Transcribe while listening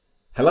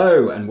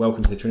Hello and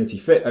welcome to the Trinity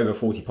Fit Over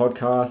 40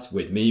 podcast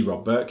with me,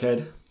 Rob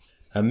Ben.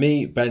 And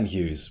me, Ben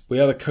Hughes. We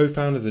are the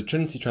co-founders of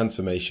Trinity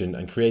Transformation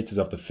and creators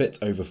of the Fit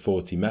Over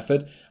 40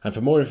 method. And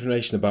for more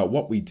information about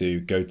what we do,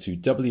 go to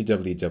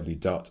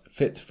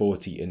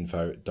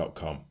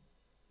www.fit40info.com.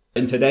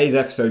 In today's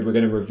episode, we're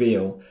going to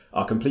reveal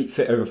our complete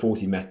Fit Over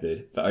 40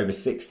 method that over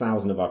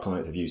 6,000 of our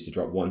clients have used to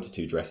drop 1 to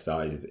 2 dress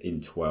sizes in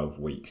 12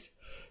 weeks.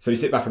 So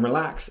sit back and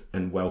relax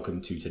and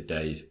welcome to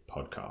today's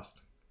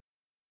podcast.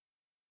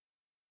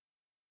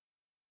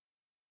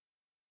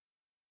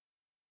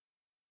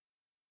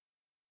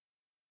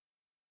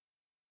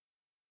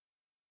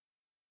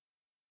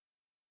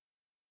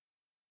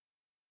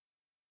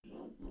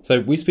 So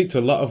we speak to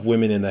a lot of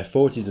women in their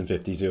 40s and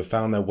 50s who have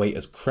found their weight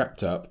has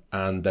crept up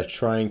and they're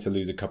trying to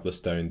lose a couple of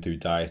stone through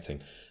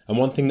dieting. And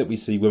one thing that we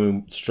see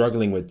women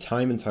struggling with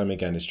time and time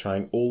again is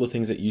trying all the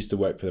things that used to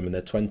work for them in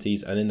their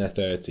 20s and in their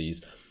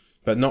 30s,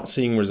 but not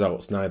seeing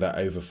results now they're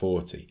over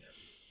 40.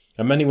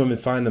 And many women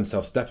find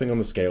themselves stepping on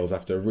the scales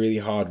after a really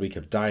hard week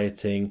of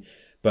dieting,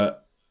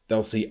 but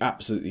they'll see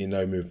absolutely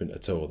no movement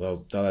at all.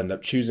 They'll end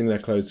up choosing their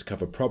clothes to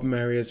cover problem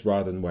areas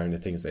rather than wearing the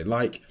things they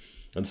like,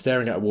 and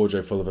staring at a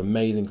wardrobe full of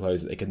amazing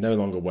clothes that they can no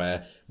longer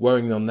wear,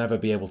 worrying they'll never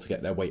be able to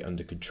get their weight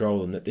under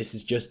control and that this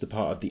is just a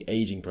part of the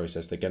aging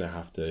process they're going to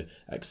have to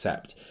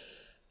accept.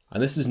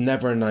 And this is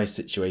never a nice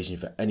situation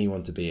for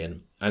anyone to be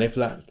in. And if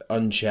left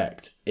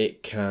unchecked,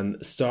 it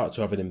can start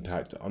to have an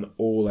impact on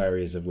all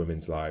areas of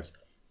women's lives.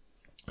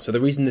 So the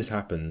reason this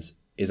happens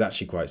is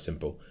actually quite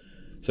simple.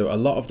 So a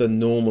lot of the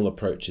normal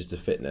approaches to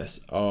fitness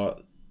are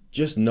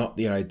just not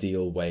the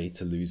ideal way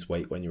to lose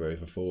weight when you're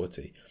over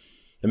 40.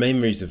 The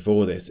main reason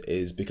for this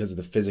is because of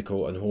the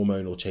physical and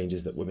hormonal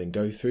changes that women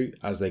go through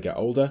as they get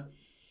older,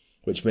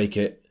 which make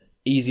it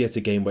easier to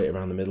gain weight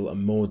around the middle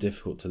and more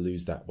difficult to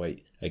lose that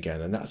weight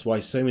again. And that's why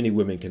so many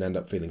women can end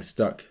up feeling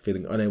stuck,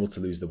 feeling unable to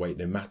lose the weight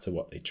no matter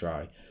what they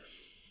try.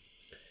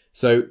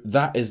 So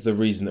that is the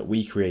reason that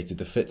we created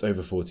the Fit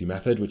Over 40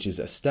 method, which is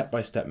a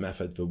step-by-step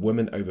method for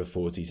women over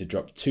 40 to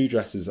drop 2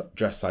 dress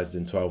sizes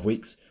in 12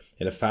 weeks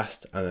in a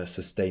fast and a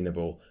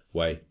sustainable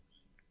way.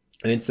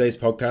 And in today's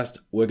podcast,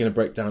 we're going to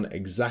break down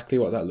exactly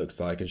what that looks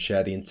like and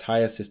share the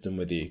entire system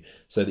with you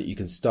so that you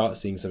can start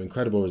seeing some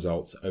incredible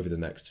results over the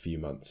next few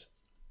months.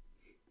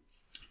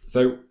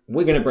 So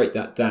we're going to break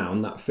that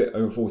down, that Fit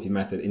Over 40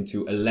 method,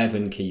 into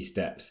 11 key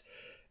steps.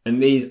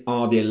 And these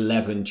are the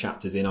 11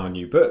 chapters in our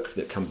new book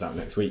that comes out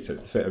next week. So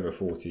it's the Fit Over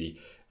 40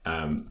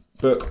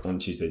 book on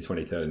Tuesday,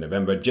 23rd of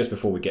November. Just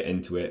before we get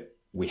into it,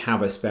 we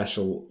have a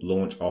special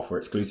launch offer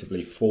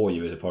exclusively for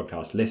you as a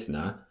podcast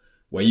listener,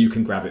 where you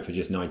can grab it for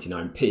just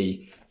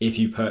 99p if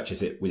you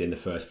purchase it within the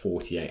first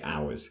 48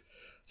 hours.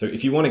 So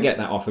if you want to get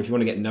that offer, if you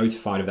want to get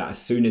notified of that as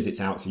soon as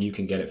it's out so you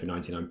can get it for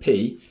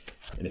 99p,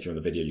 and if you're on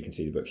the video, you can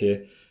see the book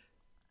here,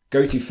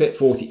 go to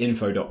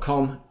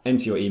fit40info.com,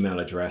 enter your email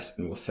address,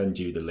 and we'll send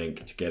you the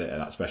link to get it at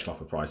that special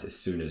offer price as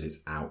soon as it's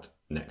out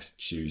next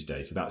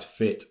Tuesday. So that's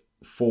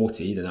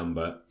fit40, the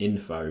number,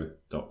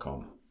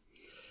 info.com.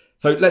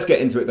 So let's get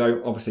into it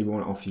though. Obviously, we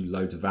want to offer you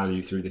loads of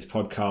value through this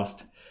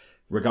podcast,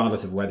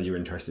 regardless of whether you're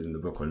interested in the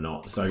book or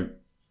not. So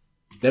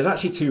there's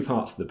actually 2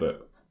 parts to the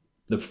book.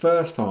 The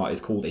first part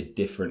is called A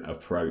Different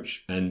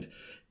Approach. And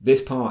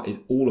this part is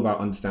all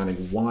about understanding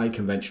why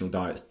conventional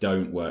diets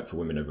don't work for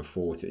women over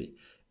 40.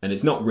 And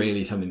it's not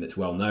really something that's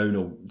well known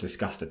or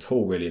discussed at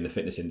all really in the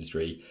fitness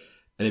industry.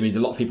 And it means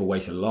a lot of people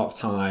waste a lot of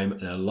time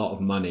and a lot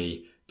of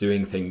money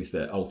doing things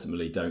that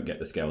ultimately don't get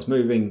the scales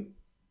moving,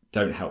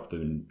 don't help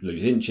them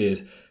lose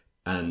inches,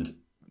 and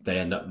they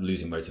end up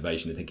losing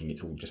motivation and thinking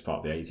it's all just part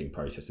of the aging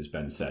process, as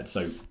Ben said.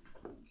 So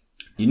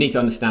you need to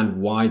understand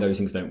why those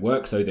things don't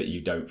work so that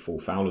you don't fall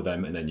foul of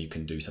them and then you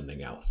can do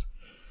something else.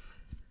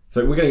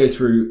 So we're going to go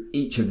through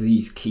each of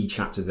these key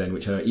chapters then,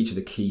 which are each of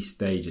the key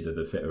stages of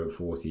the Fit Over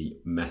 40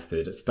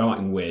 method,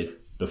 starting with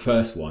the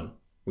first one,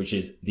 which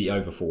is the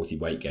over 40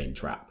 weight gain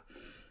trap.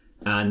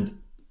 And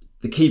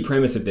the key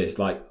premise of this,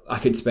 like I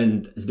could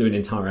do an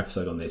entire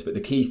episode on this, but the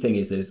key thing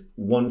is there's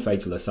one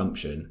fatal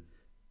assumption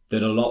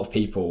that a lot of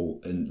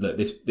people, and look,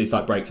 this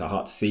like breaks our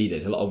heart to see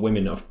this, a lot of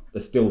women are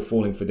still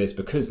falling for this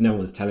because no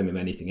one's telling them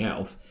anything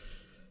else.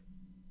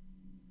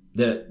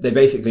 That they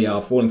basically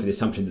are falling for the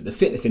assumption that the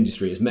fitness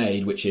industry has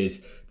made, which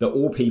is that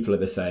all people are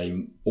the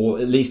same, or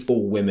at least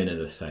all women are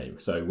the same.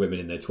 So women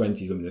in their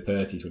 20s, women in their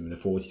 30s, women in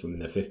their 40s,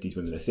 women in their 50s,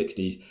 women in their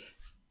 60s,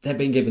 they've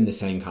been given the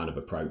same kind of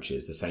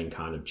approaches, the same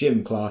kind of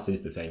gym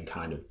classes, the same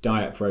kind of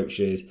diet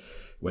approaches,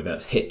 whether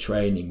that's HIIT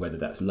training, whether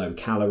that's low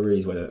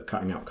calories, whether that's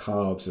cutting out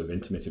carbs or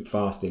intermittent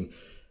fasting.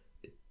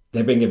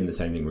 They've been given the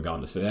same thing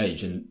regardless of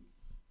age, and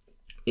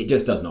it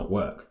just does not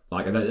work.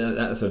 Like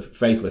that's a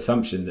fatal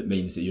assumption that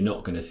means that you're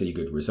not going to see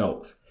good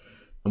results.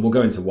 And we'll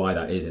go into why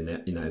that is in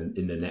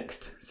the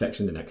next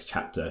section, the next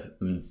chapter.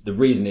 And the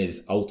reason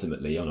is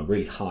ultimately, on a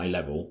really high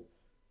level,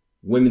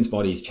 women's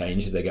bodies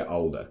change as they get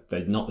older.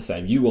 They're not the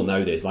same. You will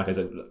know this. Like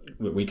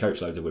we coach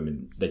loads of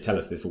women. They tell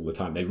us this all the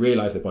time. They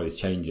realise their body's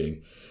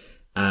changing.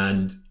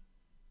 And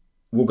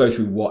we'll go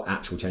through what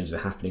actual changes are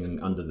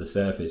happening under the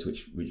surface,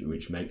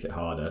 which makes it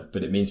harder.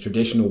 But it means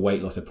traditional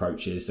weight loss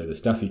approaches, so the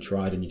stuff you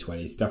tried in your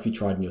 20s, stuff you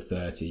tried in your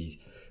 30s,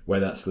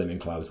 whether that's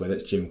slimming clubs, whether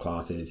it's gym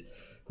classes,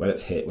 whether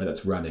it's HIIT, whether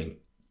it's running,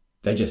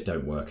 they just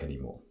don't work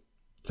anymore.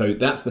 So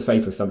that's the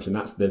fatal assumption.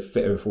 That's the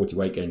fit over 40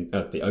 weight gain,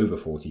 the over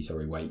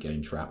 40 weight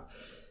gain trap,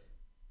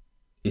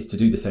 is to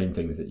do the same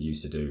things that you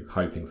used to do,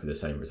 hoping for the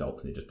same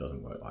results, and it just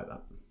doesn't work like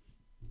that.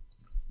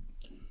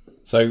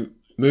 So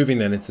moving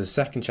then into the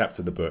second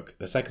chapter of the book,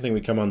 the second thing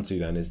we come on to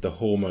then is the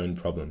hormone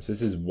problems.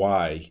 This is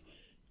why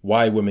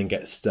women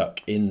get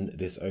stuck in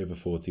this over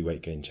 40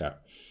 weight gain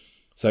trap.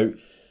 So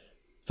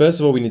first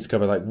of all, we need to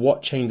cover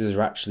what changes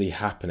are actually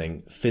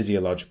happening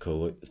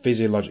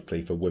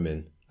physiologically for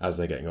women as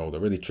they're getting older.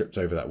 I really tripped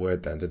over that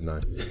word then, didn't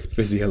I?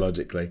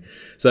 Physiologically.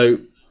 So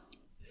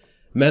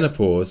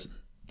menopause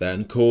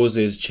then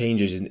causes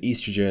changes in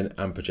estrogen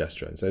and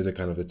progesterone. So those are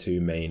kind of the two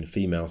main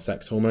female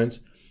sex hormones.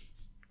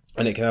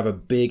 And it can have a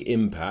big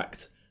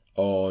impact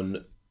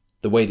on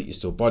the way that you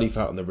store body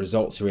fat, on the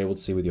results you're able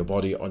to see with your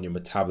body, on your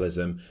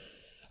metabolism.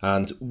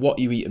 And what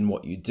you eat and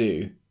what you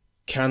do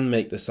can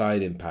make the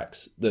side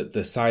effects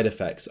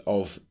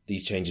of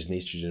these changes in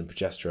estrogen and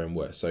progesterone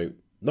worse. So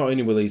not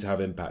only will these have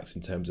impacts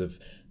in terms of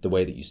the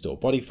way that you store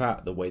body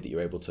fat, the way that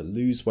you're able to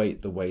lose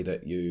weight, the way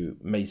that you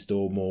may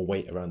store more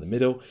weight around the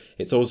middle,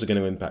 it's also going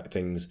to impact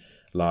things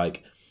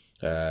like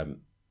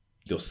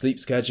your sleep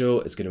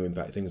schedule. It's going to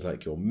impact things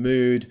like your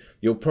mood.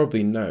 You'll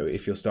probably know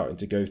if you're starting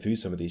to go through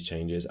some of these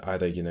changes,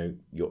 either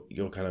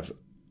you're kind of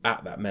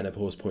at that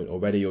menopause point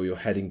already, or you're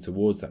heading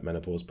towards that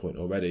menopause point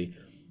already,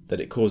 that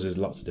it causes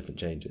lots of different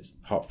changes.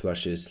 Hot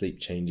flushes, sleep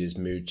changes,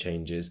 mood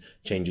changes,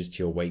 changes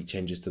to your weight,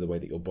 changes to the way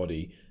that your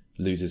body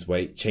loses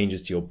weight,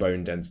 changes to your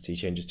bone density,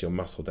 changes to your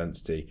muscle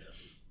density.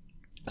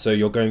 So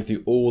you're going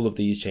through all of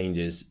these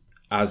changes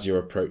as you're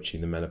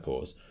approaching the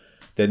menopause.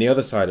 Then the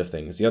other side of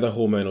things, the other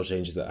hormonal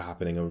changes that are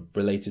happening are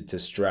related to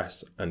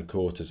stress and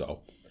cortisol.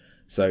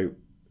 So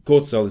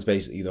cortisol is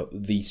basically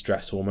the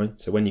stress hormone.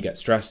 So when you get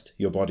stressed,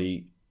 your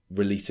body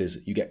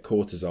you get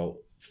cortisol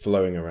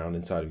flowing around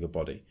inside of your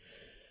body.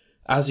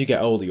 As you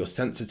get older, your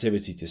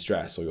sensitivity to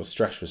stress, or your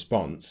stress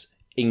response,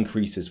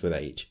 increases with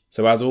age.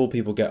 So as all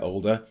people get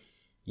older,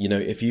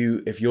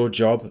 if your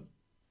job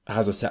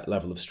has a set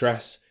level of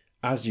stress,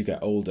 as you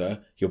get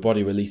older, your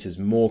body releases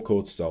more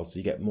cortisol, so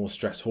you get more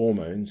stress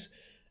hormones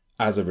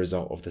as a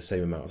result of the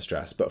same amount of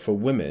stress. But for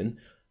women,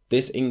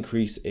 this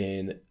increase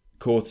in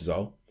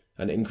cortisol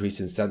and increase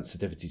in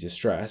sensitivity to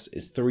stress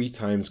is 3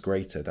 times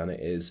greater than it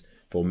is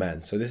for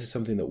men. So this is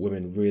something that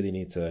women really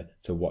need to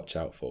watch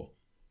out for.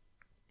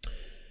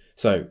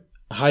 So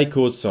high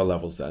cortisol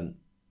levels then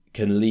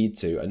can lead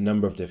to a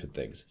number of different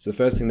things. So the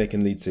first thing they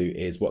can lead to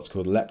is what's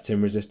called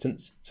leptin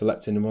resistance. So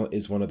leptin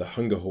is one of the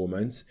hunger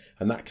hormones,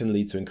 and that can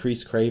lead to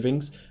increased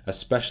cravings,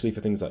 especially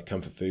for things like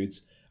comfort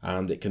foods.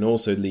 And it can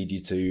also lead you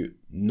to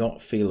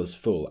not feel as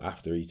full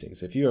after eating.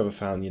 So if you ever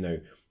found,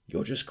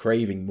 you're just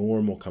craving more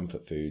and more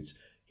comfort foods,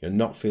 you're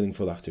not feeling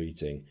full after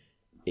eating,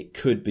 it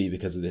could be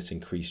because of this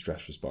increased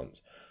stress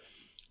response.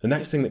 The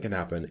next thing that can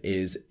happen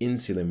is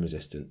insulin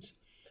resistance.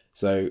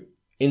 So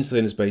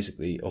insulin is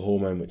basically a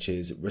hormone which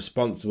is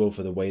responsible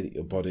for the way that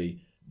your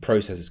body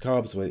processes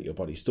carbs, the way that your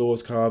body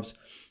stores carbs.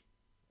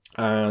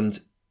 And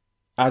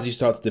as you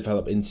start to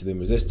develop insulin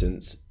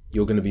resistance,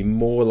 you're going to be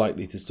more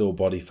likely to store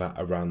body fat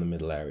around the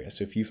middle area.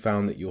 So if you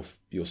found that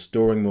you're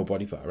storing more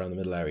body fat around the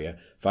middle area,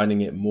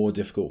 finding it more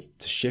difficult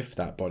to shift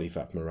that body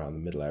fat from around the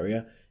middle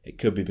area, it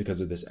could be because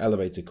of this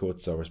elevated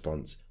cortisol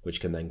response, which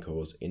can then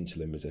cause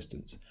insulin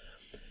resistance.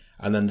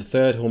 And then the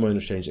third hormonal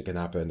change that can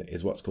happen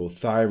is what's called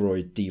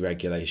thyroid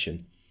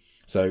deregulation.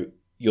 So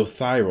your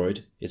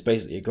thyroid is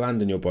basically a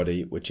gland in your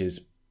body which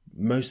is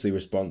mostly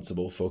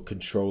responsible for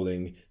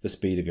controlling the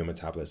speed of your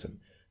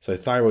metabolism. So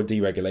thyroid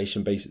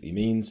deregulation basically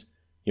means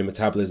your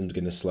metabolism is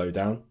going to slow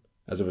down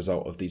as a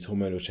result of these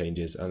hormonal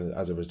changes and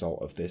as a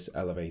result of this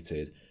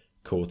elevated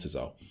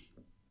cortisol.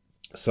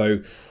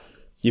 So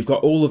you've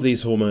got all of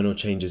these hormonal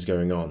changes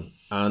going on,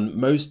 and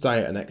most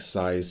diet and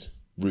exercise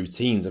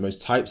routines and most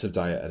types of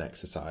diet and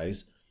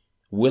exercise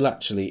will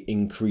actually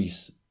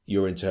increase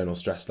your internal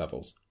stress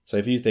levels. So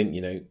if you think,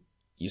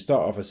 you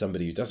start off as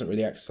somebody who doesn't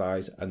really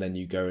exercise, and then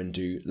you go and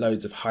do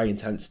loads of high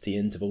intensity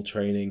interval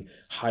training,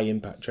 high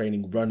impact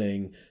training,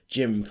 running,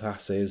 gym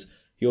classes,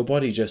 your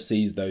body just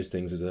sees those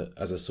things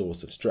as a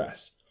source of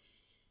stress.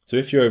 So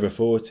if you're over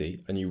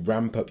 40 and you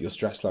ramp up your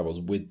stress levels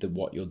with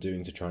what you're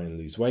doing to try and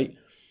lose weight,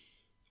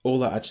 all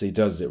that actually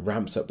does is it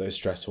ramps up those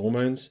stress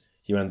hormones.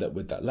 You end up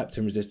with that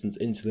leptin resistance,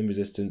 insulin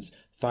resistance,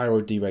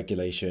 thyroid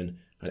deregulation,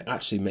 and it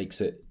actually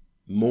makes it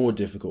more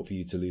difficult for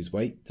you to lose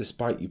weight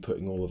despite you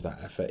putting all of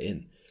that effort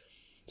in.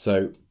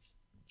 So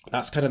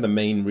that's kind of the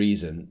main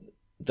reason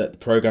that the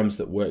programs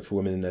that work for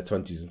women in their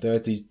 20s and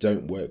 30s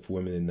don't work for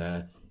women in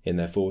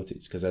their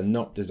 40s, because they're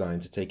not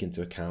designed to take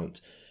into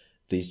account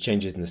these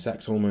changes in the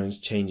sex hormones,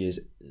 changes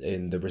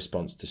in the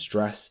response to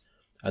stress,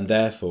 and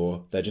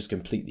therefore they're just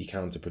completely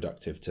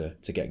counterproductive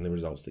to getting the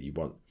results that you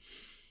want.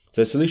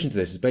 So the solution to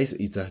this is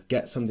basically to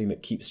get something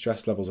that keeps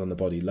stress levels on the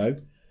body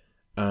low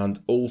and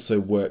also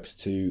works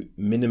to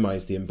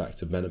minimize the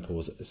impact of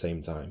menopause at the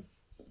same time.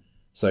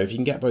 So if you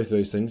can get both of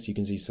those things, you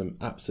can see some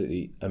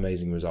absolutely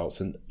amazing results.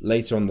 And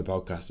later on in the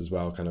podcast as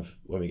well, kind of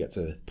when we get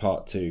to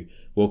part 2,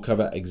 we'll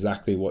cover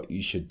exactly what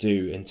you should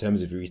do in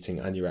terms of your eating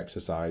and your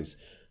exercise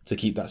to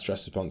keep that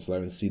stress response low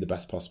and see the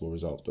best possible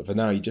results. But for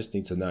now, you just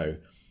need to know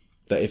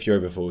that if you're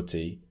over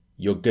 40,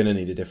 you're going to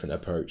need a different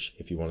approach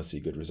if you want to see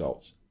good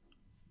results.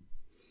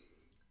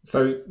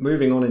 So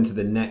moving on into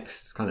the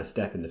next kind of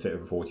step in the Fit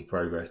Over 40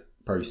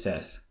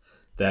 process,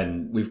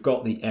 then we've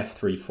got the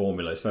F3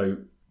 formula. So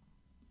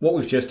what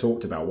we've just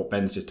talked about, what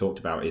Ben's just talked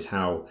about, is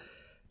how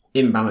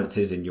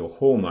imbalances in your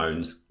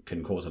hormones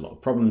can cause a lot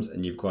of problems,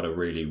 and you've got to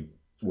really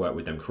work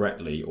with them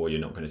correctly or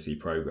you're not going to see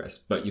progress.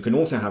 But you can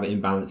also have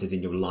imbalances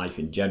in your life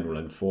in general,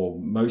 and for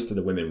most of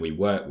the women we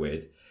work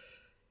with,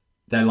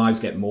 their lives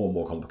get more and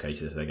more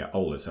complicated as they get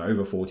older. So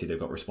over 40, they've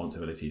got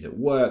responsibilities at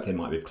work, they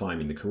might be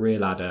climbing the career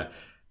ladder,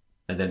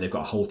 and then they've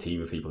got a whole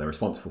team of people they're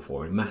responsible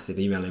for, a massive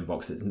email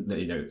inbox that's,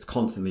 it's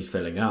constantly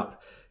filling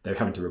up. They're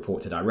having to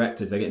report to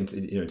directors. They get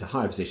into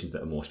higher positions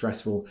that are more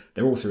stressful.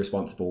 They're also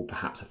responsible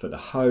perhaps for the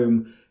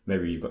home.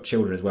 Maybe you've got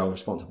children as well,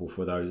 responsible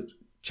for those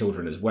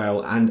children as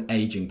well, and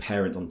aging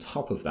parents on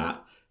top of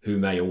that, who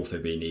may also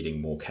be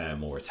needing more care,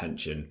 more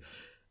attention,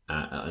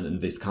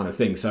 and this kind of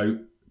thing.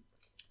 So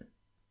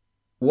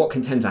what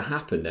can tend to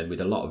happen then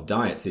with a lot of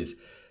diets is,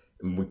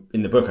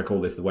 in the book I call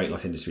this the weight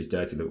loss industry's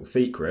dirty little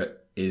secret,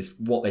 is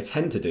what they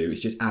tend to do is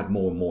just add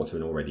more and more to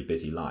an already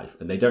busy life.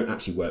 And they don't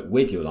actually work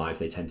with your life,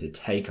 they tend to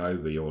take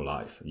over your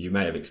life. You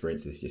may have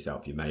experienced this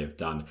yourself. You may have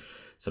done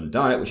some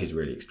diet which is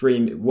really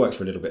extreme. It works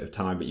for a little bit of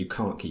time, but you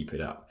can't keep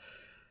it up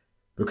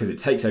because it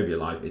takes over your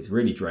life. It's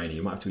really draining.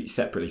 You might have to eat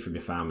separately from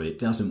your family. It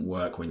doesn't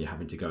work when you're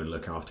having to go and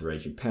look after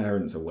aging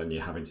parents, or when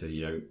you're having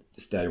to,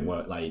 stay and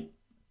work late.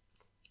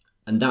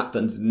 And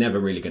that's never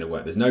really going to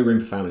work. There's no room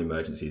for family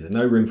emergencies. There's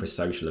no room for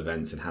social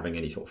events and having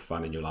any sort of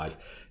fun in your life.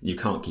 You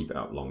can't keep it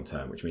up long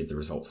term, which means the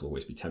results will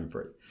always be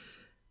temporary.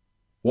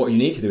 What you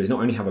need to do is not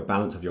only have a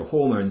balance of your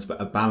hormones,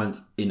 but a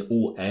balance in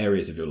all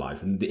areas of your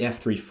life. And the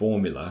F3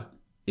 formula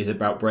is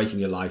about breaking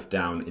your life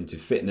down into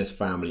fitness,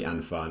 family,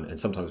 and fun. And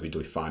sometimes we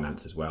do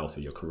finance as well, so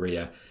your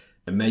career,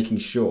 and making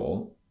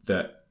sure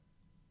that,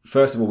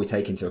 first of all, we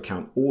take into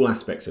account all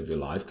aspects of your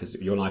life, because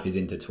your life is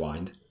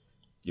intertwined.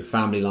 Your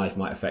family life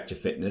might affect your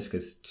fitness,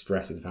 because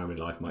stress in family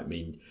life might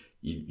mean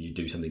you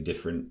do something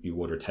different. You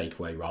order a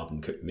takeaway rather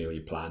than cook the meal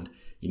you planned.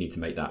 You need to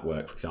make that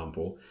work, for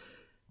example.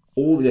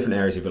 All the different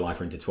areas of your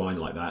life are intertwined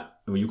like that.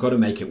 And you've got to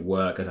make it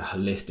work as a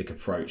holistic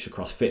approach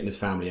across fitness,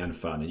 family, and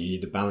fun. And you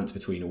need a balance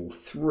between all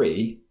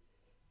three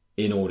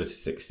in order to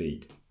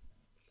succeed.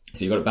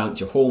 So you've got to balance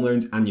your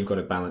hormones, and you've got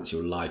to balance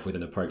your life with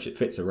an approach that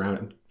fits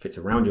around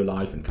your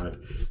life and kind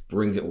of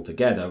brings it all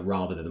together,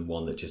 rather than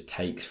one that just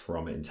takes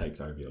from it and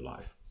takes over your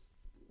life.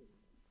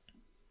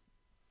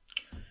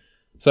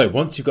 So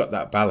once you've got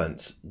that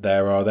balance,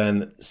 there are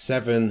then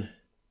 7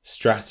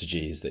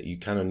 strategies that you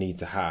kind of need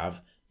to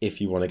have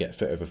if you want to get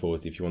fit over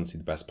 40, if you want to see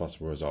the best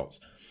possible results.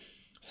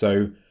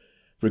 So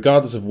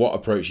regardless of what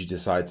approach you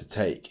decide to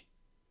take,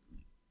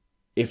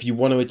 if you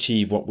want to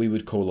achieve what we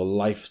would call a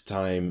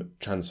lifetime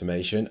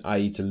transformation,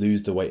 i.e. to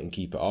lose the weight and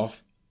keep it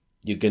off,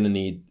 you're going to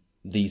need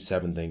these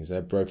 7 things.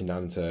 They're broken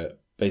down into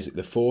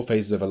basically the 4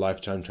 phases of a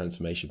lifetime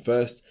transformation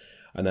first.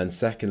 And then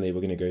secondly,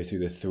 we're going to go through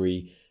the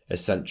 3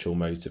 essential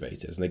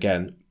motivators. And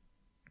again,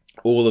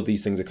 all of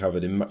these things are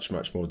covered in much,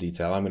 much more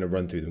detail. I'm going to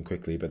run through them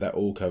quickly, but they're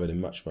all covered in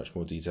much, much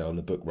more detail in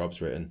the book Rob's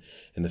written,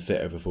 in the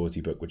Fit Over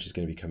 40 book, which is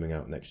going to be coming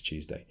out next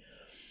Tuesday.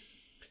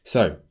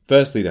 So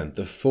firstly then,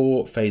 the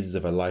 4 phases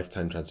of a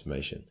lifetime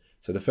transformation.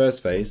 So the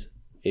first phase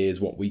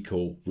is what we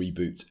call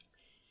reboot.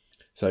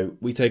 So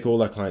we take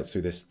all our clients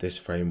through this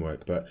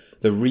framework, but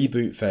the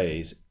reboot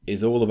phase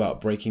is all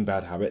about breaking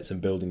bad habits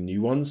and building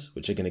new ones,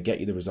 which are going to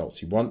get you the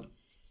results you want,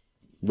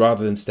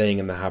 rather than staying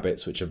in the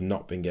habits which have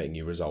not been getting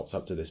you results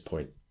up to this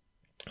point.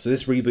 So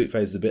this reboot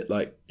phase is a bit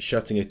like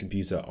shutting a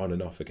computer on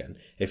and off again.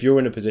 If you're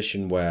in a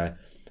position where,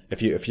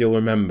 if you'll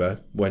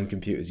remember when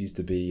computers used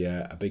to be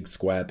a big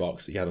square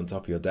box that you had on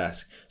top of your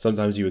desk,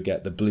 sometimes you would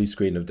get the blue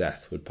screen of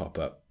death would pop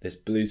up. This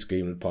blue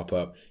screen would pop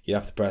up. You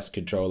have to press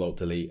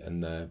Control-Alt-Delete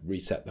and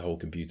reset the whole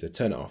computer,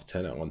 turn it off,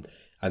 turn it on,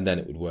 and then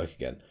it would work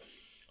again.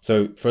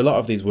 So for a lot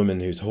of these women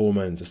whose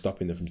hormones are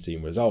stopping them from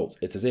seeing results,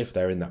 it's as if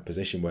they're in that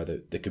position where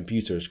the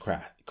computer has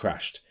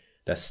crashed.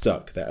 They're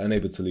stuck. They're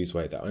unable to lose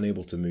weight. They're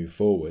unable to move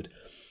forward.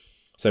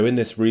 So in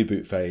this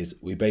reboot phase,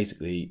 we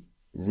basically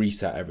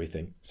reset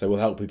everything. So we'll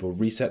help people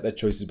reset their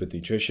choices with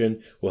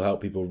nutrition. We'll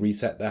help people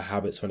reset their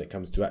habits when it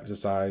comes to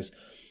exercise.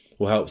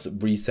 We'll help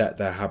reset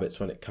their habits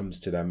when it comes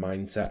to their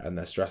mindset and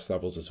their stress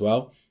levels as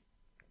well.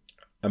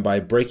 And by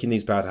breaking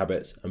these bad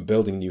habits and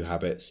building new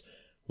habits,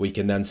 we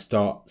can then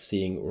start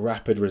seeing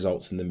rapid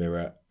results in the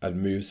mirror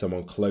and move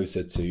someone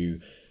closer to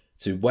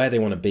where they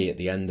want to be at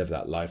the end of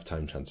that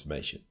lifetime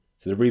transformation.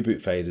 So the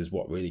reboot phase is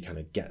what really kind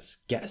of gets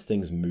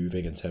things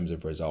moving in terms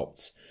of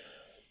results.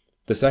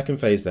 The second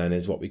phase then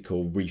is what we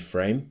call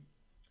reframe.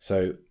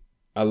 So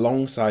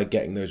alongside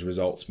getting those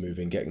results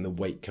moving, getting the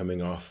weight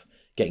coming off,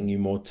 getting you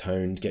more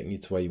toned, getting you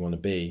to where you want to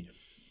be,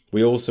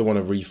 we also want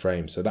to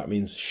reframe. So that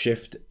means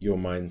shift your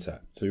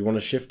mindset. So we want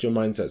to shift your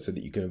mindset so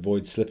that you can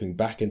avoid slipping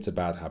back into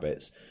bad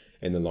habits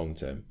in the long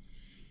term.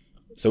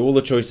 So all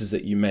the choices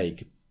that you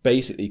make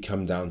basically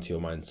come down to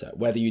your mindset.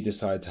 Whether you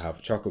decide to have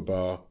a chocolate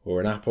bar or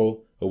an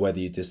apple, or whether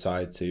you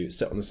decide to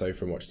sit on the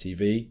sofa and watch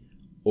TV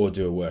or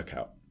do a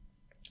workout,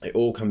 it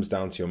all comes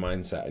down to your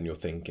mindset and your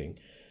thinking.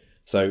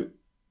 So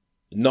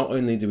not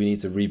only do we need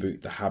to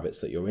reboot the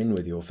habits that you're in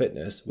with your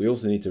fitness, we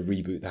also need to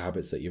reboot the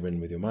habits that you're in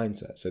with your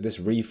mindset. So this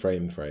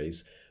reframe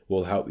phrase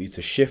will help you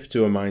to shift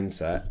to a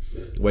mindset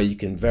where you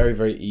can very,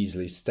 very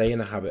easily stay in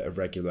a habit of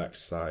regular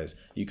exercise.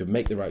 You can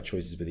make the right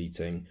choices with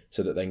eating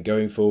so that then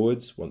going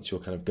forwards, once you're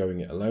kind of going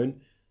it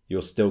alone,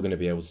 you're still going to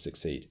be able to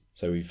succeed.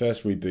 So we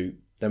first reboot,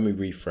 then we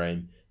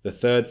reframe. The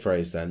third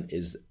phrase then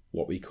is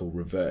what we call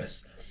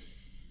reverse.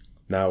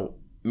 Now,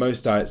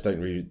 most diets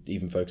don't really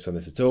even focus on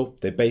this at all.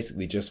 They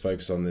basically just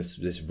focus on this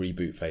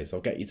reboot phase.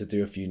 They'll get you to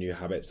do a few new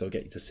habits. They'll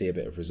get you to see a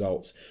bit of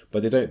results,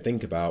 but they don't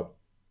think about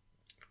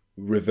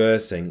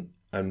reversing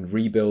and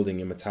rebuilding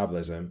your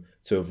metabolism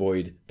to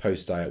avoid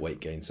post-diet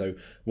weight gain. So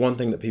one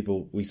thing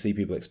that we see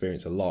people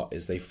experience a lot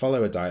is they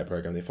follow a diet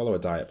program, they follow a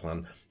diet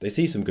plan, they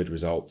see some good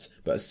results,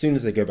 but as soon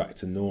as they go back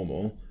to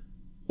normal,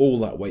 all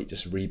that weight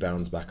just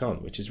rebounds back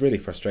on, which is really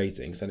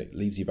frustrating. So then it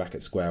leaves you back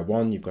at square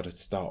one. You've got to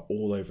start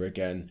all over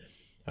again.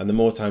 And the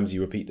more times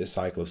you repeat this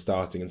cycle of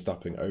starting and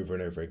stopping over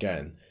and over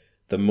again,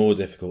 the more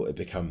difficult it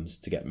becomes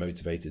to get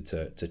motivated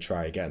to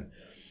try again.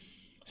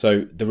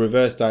 So the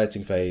reverse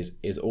dieting phase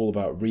is all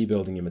about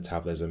rebuilding your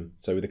metabolism.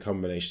 So with a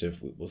combination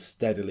of, we'll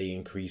steadily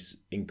increase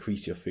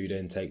your food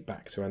intake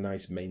back to a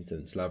nice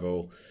maintenance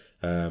level.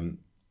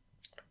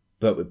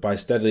 But by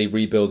steadily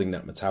rebuilding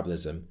that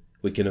metabolism,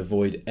 we can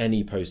avoid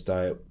any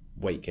post-diet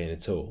weight gain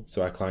at all.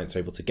 So our clients are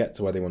able to get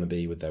to where they want to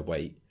be with their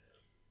weight,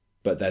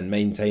 but then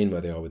maintain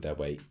where they are with their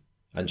weight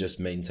and just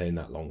maintain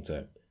that long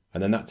term.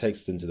 And then that takes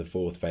us into the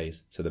fourth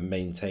phase, so the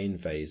maintain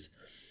phase,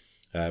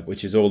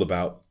 which is all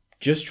about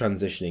just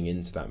transitioning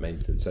into that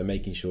maintenance. So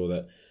making sure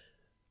that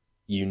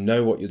you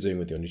know what you're doing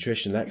with your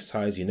nutrition and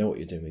exercise, you know what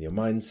you're doing with your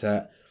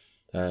mindset.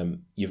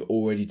 You've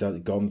already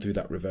gone through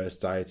that reverse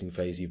dieting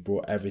phase. You've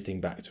brought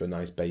everything back to a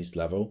nice base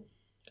level.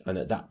 And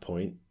at that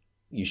point,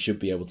 you should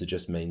be able to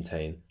just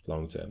maintain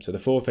long term. So the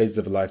four phases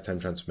of a lifetime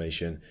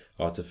transformation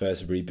are to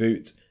first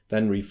reboot,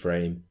 then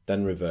reframe,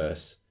 then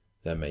reverse,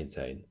 then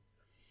maintain.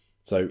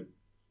 So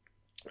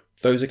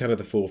those are kind of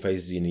the four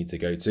phases you need to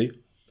go to.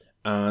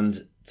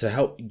 And to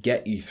help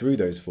get you through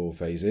those four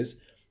phases,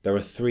 there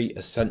are three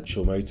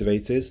essential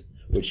motivators,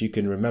 which you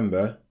can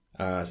remember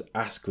as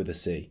ASK with a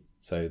C.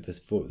 So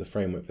the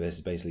framework for this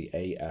is basically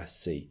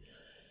ASC.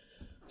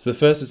 So the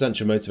first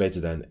essential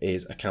motivator then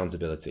is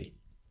accountability.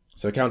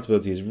 So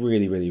accountability is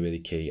really, really, really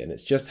key. And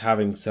it's just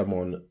having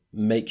someone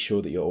make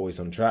sure that you're always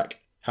on track,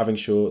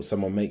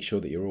 someone make sure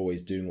that you're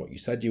always doing what you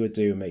said you would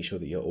do, and make sure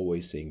that you're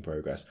always seeing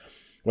progress.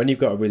 When you've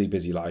got a really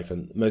busy life,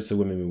 and most of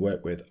the women we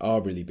work with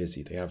are really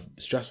busy, they have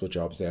stressful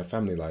jobs, they have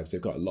family lives,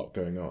 they've got a lot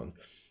going on.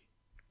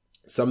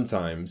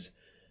 Sometimes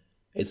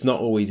it's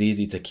not always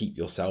easy to keep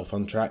yourself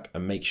on track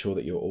and make sure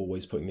that you're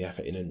always putting the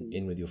effort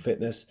in with your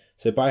fitness.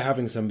 So by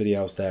having somebody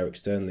else there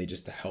externally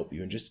just to help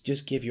you and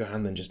just give you a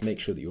hand and just make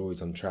sure that you're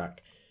always on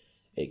track,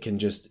 it can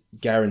just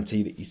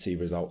guarantee that you see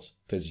results.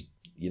 Because,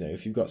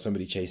 if you've got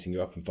somebody chasing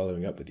you up and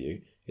following up with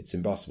you, it's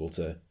impossible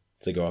to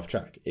go off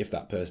track if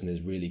that person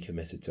is really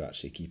committed to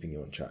actually keeping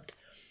you on track.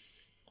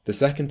 The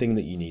second thing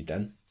that you need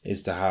then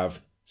is to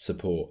have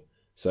support.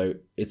 So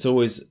it's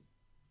always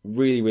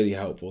really, really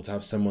helpful to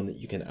have someone that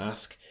you can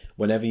ask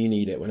whenever you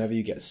need it, whenever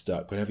you get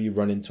stuck, whenever you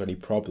run into any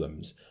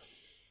problems,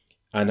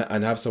 and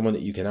have someone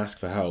that you can ask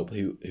for help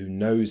who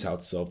knows how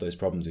to solve those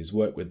problems, who's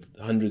worked with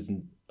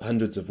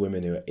hundreds of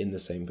women who are in the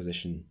same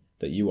position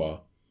that you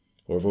are,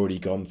 or have already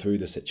gone through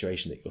the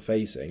situation that you're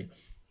facing.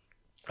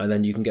 And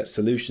then you can get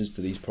solutions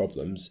to these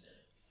problems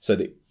so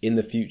that in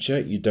the future,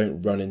 you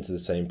don't run into the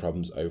same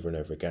problems over and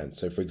over again.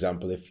 So for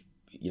example, if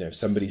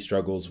somebody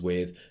struggles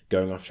with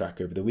going off track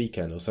over the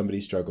weekend, or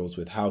somebody struggles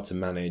with how to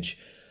manage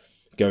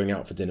going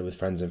out for dinner with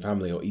friends and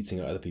family or eating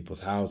at other people's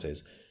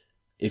houses,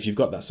 if you've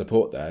got that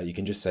support there, you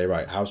can just say,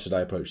 right, how should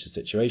I approach the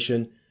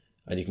situation?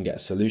 And you can get a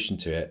solution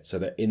to it so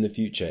that in the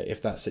future,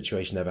 if that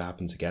situation ever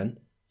happens again,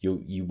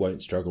 you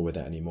won't struggle with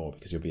it anymore,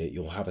 because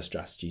you'll have a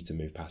strategy to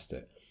move past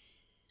it.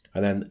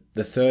 And then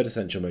the third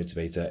essential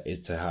motivator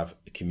is to have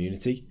a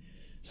community.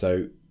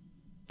 So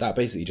that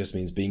basically just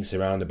means being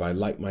surrounded by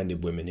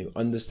like-minded women who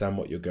understand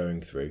what you're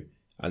going through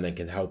and then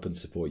can help and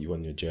support you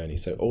on your journey.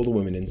 So all the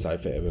women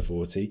inside Fit Over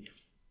 40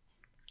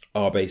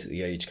 are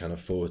basically aged kind of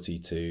 40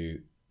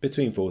 to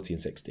between 40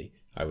 and 60,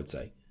 I would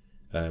say.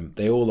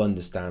 They all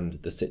understand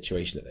the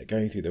situation that they're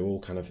going through. They're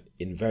all kind of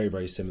in very,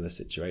 very similar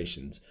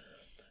situations.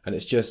 And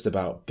it's just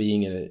about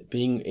being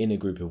in a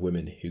group of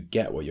women who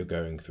get what you're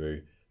going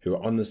through, who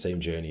are on the same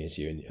journey as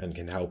you and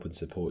can help and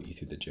support you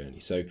through the journey.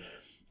 So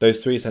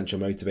those three essential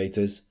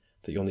motivators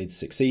that you'll need to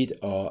succeed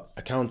are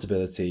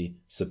accountability,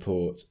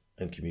 support,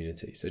 and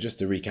community. So just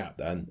to recap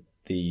then,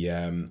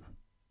 the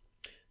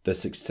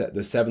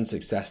 7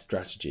 success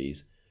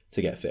strategies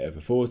to get fit over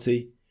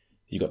 40.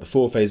 You've got the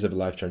 4 phases of a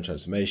lifetime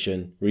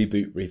transformation: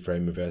 reboot,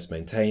 reframe, reverse,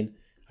 maintain.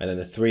 And then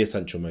the 3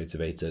 essential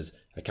motivators: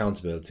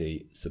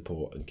 accountability,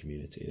 support, and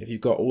community. And if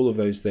you've got all of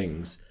those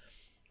things,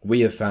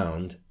 we have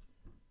found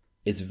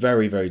it's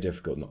very, very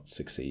difficult not to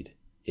succeed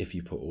if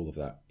you put all of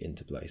that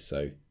into place.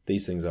 So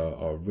these things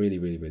are really,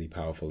 really, really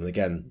powerful. And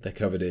again, they're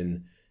covered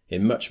in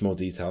much more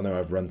detail. I know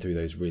I've run through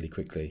those really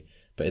quickly,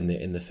 but in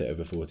the Fit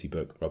Over 40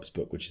 book, Rob's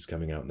book, which is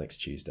coming out next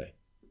Tuesday.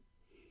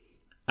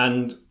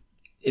 And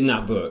in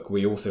that book,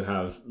 we also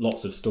have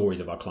lots of stories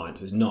of our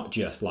clients. It's not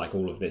just like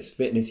all of this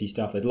fitnessy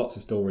stuff. There's lots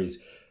of stories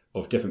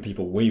of different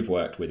people we've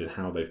worked with and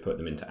how they've put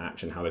them into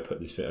action, how they put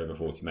this Fit Over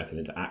 40 method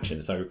into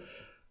action. So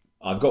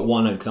I've got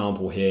one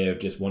example here of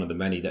just one of the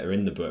many that are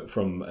in the book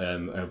from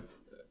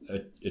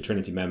a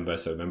Trinity member,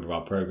 so a member of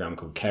our program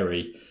called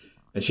Kerry.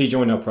 And she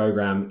joined our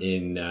program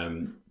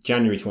in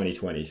January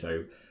 2020,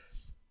 so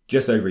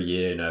just over a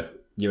year and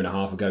a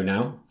half ago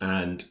now.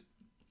 And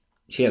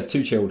she has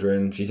 2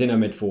 children. She's in her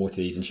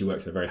mid-40s and she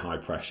works a very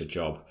high-pressure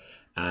job.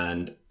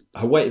 And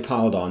her weight had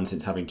piled on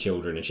since having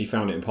children, and she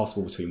found it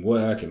impossible between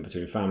work and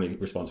between family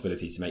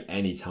responsibilities to make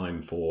any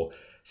time for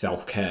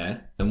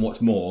self-care. And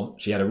what's more,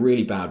 she had a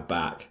really bad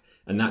back,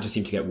 and that just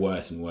seemed to get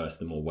worse and worse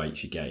the more weight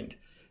she gained.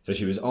 So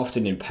she was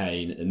often in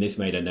pain, and this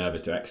made her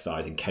nervous to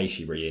exercise in case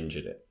she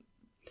re-injured it.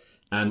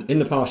 And in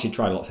the past, she'd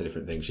tried lots of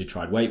different things. She'd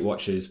tried Weight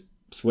Watchers,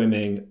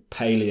 swimming,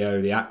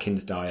 paleo, the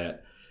Atkins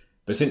diet.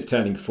 But since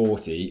turning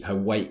 40, her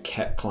weight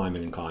kept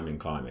climbing and climbing and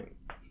climbing.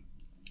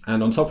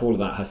 And on top of all of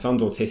that, her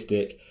son's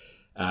autistic,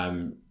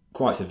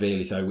 quite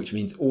severely so, which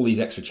means all these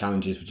extra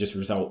challenges would just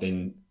result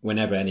in,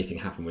 whenever anything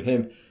happened with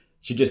him,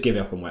 she'd just give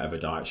up on whatever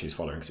diet she was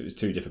following because it was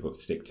too difficult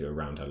to stick to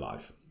around her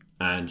life.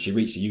 And she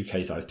reached a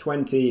UK size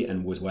 20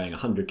 and was weighing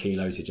 100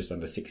 kilos, so just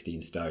under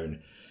 16 stone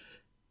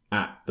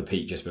at the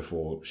peak just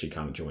before she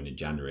kind of joined in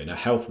January. And her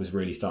health was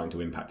really starting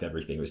to impact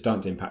everything. It was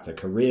starting to impact her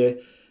career.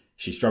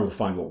 She struggled to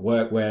find what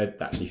workwear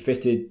that actually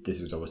fitted.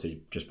 This was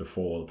obviously just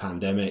before the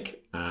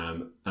pandemic.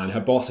 And her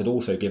boss had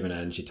also given her,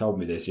 and she told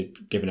me this,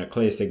 she'd given her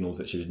clear signals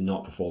that she was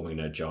not performing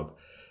in her job.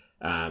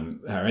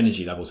 Her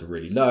energy levels were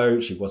really low.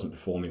 She wasn't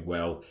performing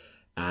well,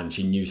 and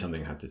she knew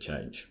something had to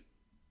change.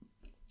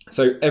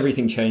 So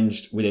everything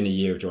changed within a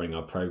year of joining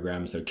our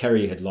program. So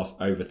Kerry had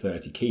lost over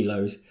 30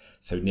 kilos,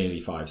 so nearly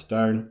 5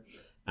 stone.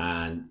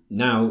 And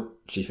now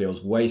she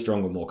feels way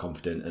stronger, more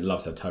confident, and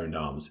loves her toned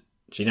arms.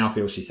 She now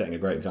feels she's setting a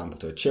great example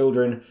to her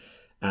children.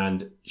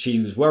 And she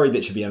was worried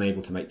that she'd be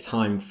unable to make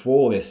time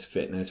for this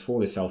fitness, for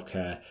this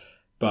self-care.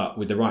 But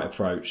with the right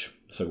approach,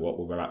 so what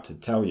we're about to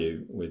tell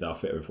you with our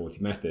Fit Over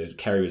 40 method,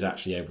 Kerry was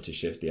actually able to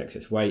shift the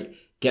excess weight,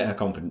 get her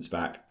confidence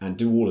back, and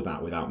do all of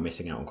that without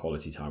missing out on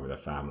quality time with her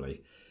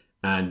family.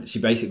 And she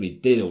basically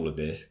did all of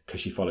this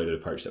because she followed an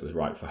approach that was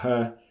right for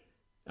her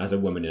as a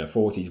woman in her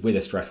 40s with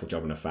a stressful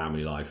job and a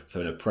family life.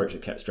 So an approach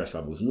that kept stress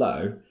levels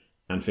low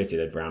and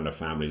fitted around her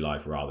family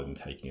life rather than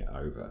taking it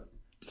over.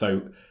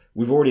 So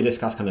we've already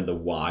discussed kind of the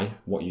why,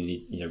 what you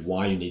need,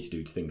 why you need to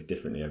do things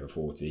differently over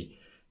 40.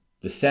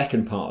 The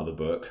second part of the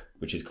book,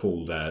 which is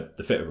called the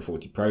Fit Over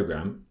 40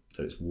 program,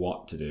 so it's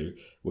what to do.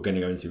 We're going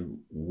to go into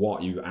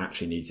what you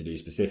actually need to do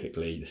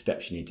specifically, the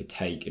steps you need to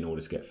take in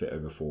order to get fit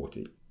over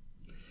 40.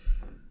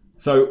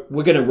 So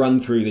we're going to run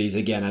through these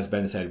again. As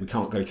Ben said, we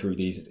can't go through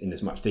these in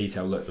as much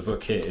detail. Look, the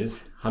book here is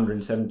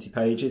 170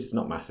 pages. It's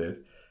not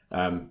massive.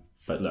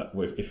 But look,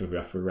 if we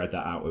read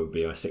that out, it would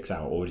be a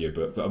 6-hour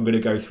audiobook. But I'm going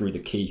to go through the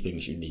key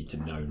things you need to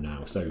know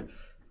now. So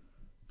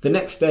the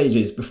next stage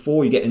is,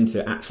 before you get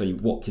into actually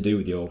what to do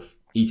with your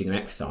eating and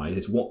exercise,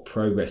 is what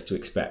progress to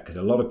expect. Because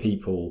a lot of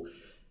people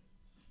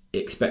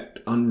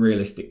expect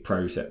unrealistic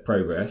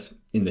progress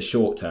in the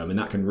short term, and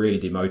that can really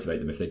demotivate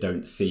them if they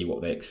don't see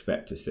what they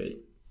expect to see.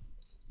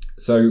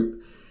 So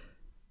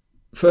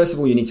first of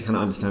all, you need to kind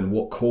of understand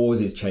what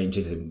causes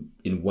changes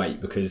in weight,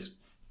 because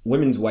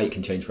women's weight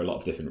can change for a lot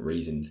of different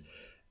reasons,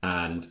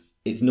 and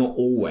it's not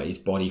always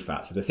body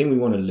fat. So the thing we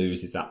want to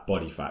lose is that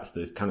body fat, so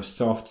there's kind of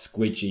soft,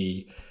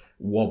 squidgy,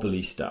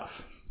 wobbly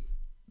stuff.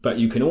 But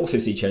you can also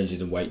see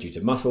changes in weight due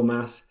to muscle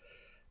mass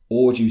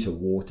or due to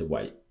water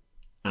weight.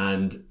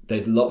 And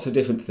there's lots of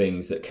different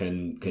things that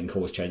can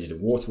cause changes in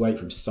water weight,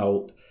 from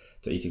salt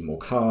to eating more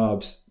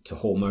carbs, to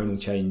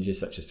hormonal changes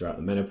such as throughout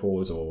the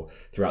menopause or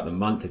throughout the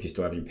month if you're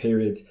still having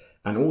periods,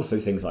 and also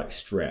things like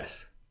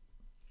stress.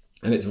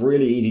 And it's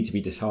really easy to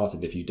be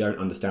disheartened if you don't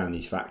understand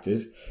these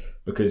factors,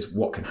 because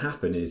what can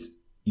happen is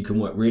you can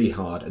work really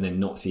hard and then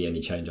not see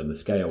any change on the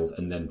scales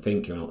and then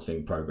think you're not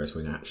seeing progress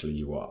when actually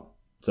you are.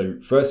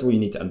 So first of all, you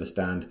need to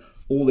understand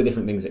all the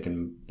different things that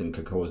can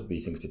cause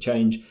these things to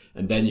change,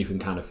 and then you can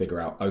kind of figure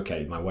out,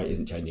 okay, my weight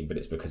isn't changing, but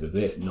it's because of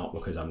this, not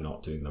because I'm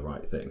not doing the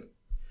right thing.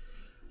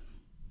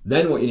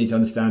 Then what you need to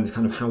understand is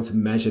kind of how to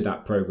measure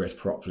that progress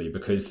properly,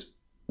 because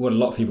what a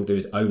lot of people do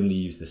is only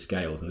use the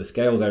scales, and the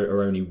scales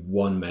are only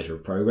one measure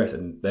of progress,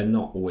 and they're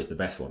not always the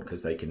best one,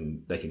 because they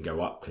can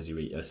go up because you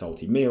eat a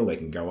salty meal, they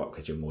can go up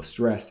because you're more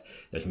stressed,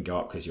 they can go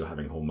up because you're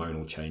having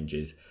hormonal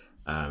changes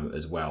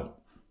as well.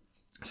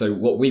 So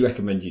what we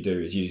recommend you do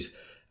is use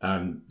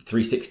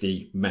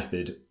 360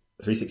 method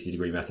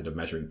 360-degree method of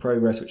measuring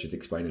progress, which is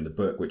explained in the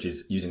book, which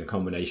is using a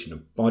combination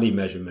of body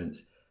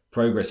measurements,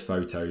 progress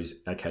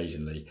photos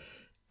occasionally,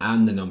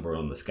 and the number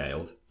on the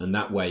scales. And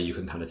that way you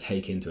can kind of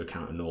take into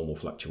account a normal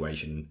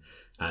fluctuation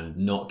and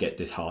not get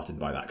disheartened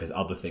by that, because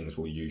other things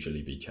will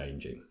usually be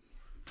changing.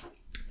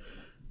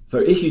 So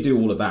if you do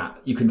all of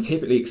that, you can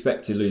typically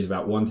expect to lose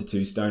about 1 to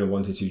 2 stone or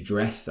 1 to 2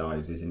 dress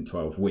sizes in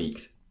 12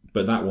 weeks,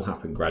 but that will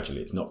happen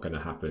gradually. It's not going to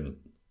happen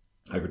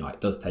overnight.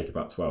 It does take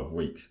about 12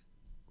 weeks,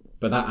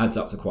 but that adds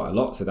up to quite a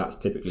lot. So that's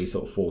typically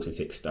sort of 4 to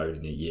 6 stone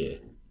in a year.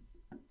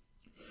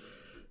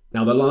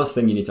 Now, the last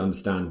thing you need to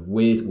understand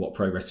with what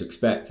progress to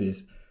expect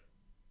is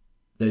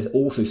there's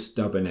also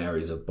stubborn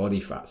areas of body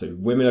fat. So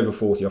women over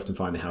 40 often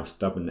find they have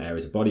stubborn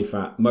areas of body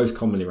fat, most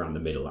commonly around the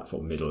middle, that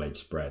sort of middle-age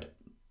spread.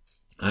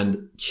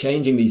 And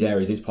changing these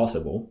areas is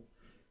possible,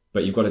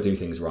 but you've got to do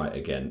things right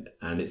again.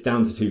 And it's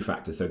down to 2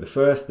 factors. So the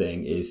first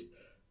thing is,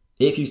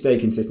 if you stay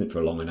consistent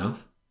for long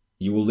enough,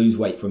 you will lose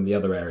weight from the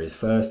other areas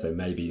first. So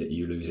maybe that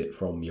you lose it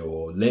from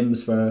your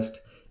limbs first,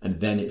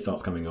 and then it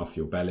starts coming off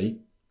your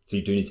belly. So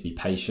you do need to be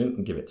patient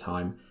and give it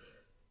time.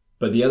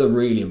 But the other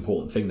really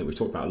important thing that we've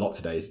talked about a lot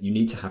today is you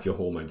need to have your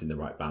hormones in the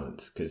right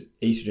balance, because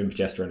estrogen,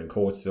 progesterone, and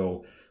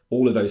cortisol,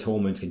 all of those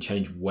hormones can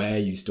change where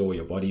you store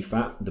your body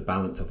fat, the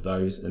balance of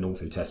those, and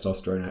also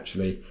testosterone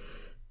actually.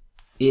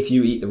 If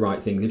you eat the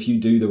right things, if you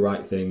do the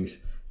right things,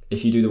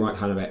 if you do the right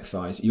kind of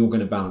exercise, you're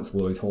going to balance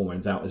all those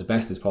hormones out as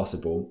best as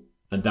possible,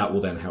 and that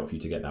will then help you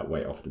to get that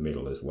weight off the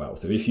middle as well.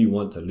 So if you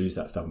want to lose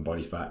that stubborn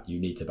body fat, you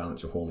need to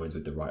balance your hormones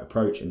with the right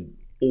approach, and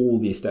all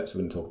these steps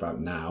we're going to talk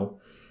about now,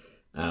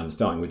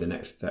 starting with the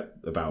next step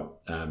about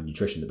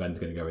nutrition that Ben's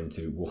going to go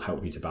into, will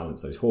help you to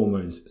balance those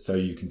hormones so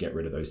you can get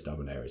rid of those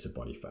stubborn areas of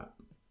body fat.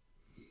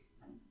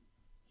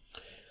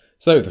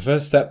 So the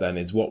first step then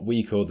is what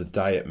we call the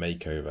diet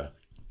makeover.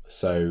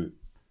 So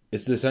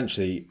it's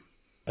essentially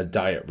a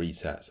diet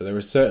reset. So there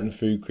are certain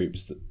food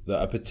groups that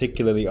are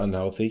particularly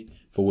unhealthy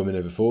for women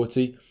over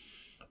 40,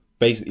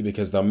 basically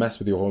because they'll mess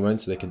with your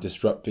hormones, so they can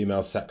disrupt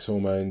female sex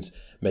hormones,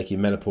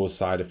 making menopause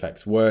side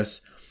effects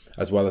worse,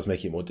 as well as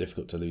making it more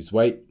difficult to lose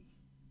weight.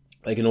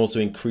 They can also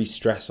increase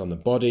stress on the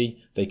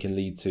body. They can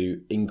lead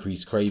to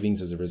increased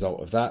cravings as a result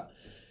of that.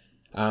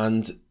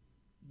 And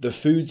the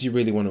foods you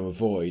really want to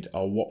avoid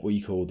are what we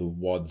call the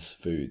WADS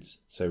foods.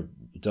 So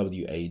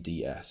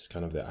WADS,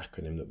 kind of the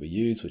acronym that we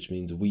use, which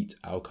means wheat,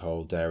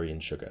 alcohol, dairy,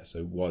 and sugar.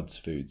 So WADS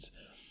foods.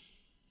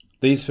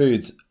 These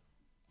foods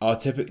are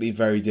typically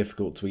very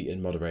difficult to eat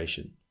in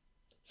moderation.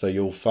 So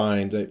you'll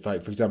find, if for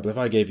example, if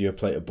I gave you a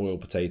plate of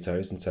boiled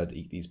potatoes and said,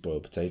 eat these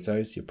boiled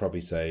potatoes, you'd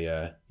probably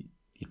say,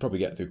 you'd probably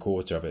get through a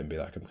quarter of it and be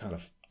like, I'm kind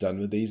of done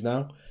with these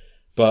now.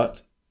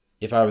 But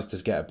if I was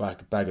to get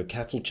a bag of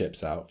kettle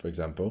chips out, for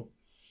example,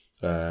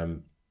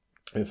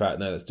 in fact,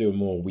 no, let's do a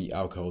more wheat,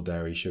 alcohol,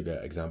 dairy, sugar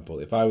example.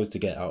 If I was to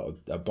get out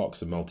a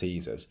box of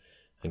Maltesers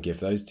and give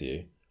those to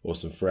you, or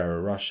some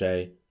Ferrero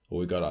Rocher, or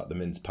we got out the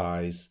mince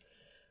pies,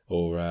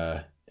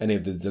 or any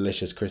of the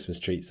delicious Christmas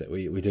treats that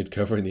we did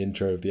cover in the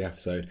intro of the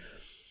episode.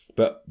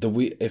 But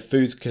if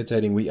foods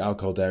containing wheat,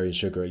 alcohol, dairy, and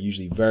sugar are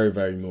usually very,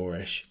 very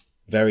moreish,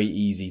 very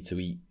easy to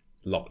eat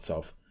lots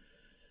of.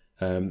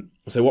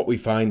 So what we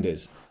find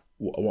is,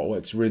 what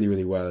works really,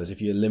 really well is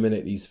if you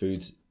eliminate these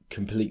foods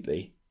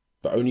completely,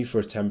 but only for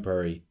a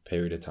temporary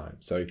period of time.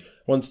 So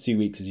 1 to 2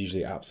 weeks is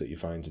usually absolutely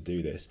fine to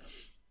do this.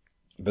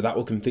 But that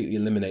will completely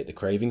eliminate the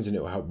cravings, and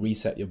it will help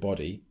reset your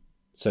body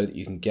so that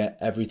you can get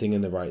everything in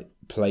the right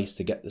place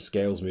to get the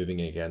scales moving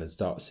again and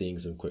start seeing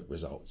some quick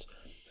results.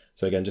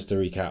 So again, just to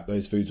recap,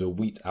 those foods were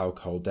wheat,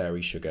 alcohol,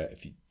 dairy, sugar.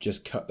 If you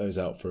just cut those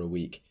out for a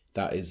week,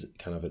 that is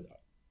kind of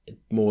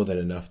more than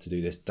enough to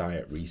do this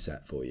diet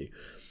reset for you.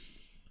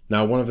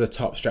 Now, one of the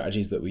top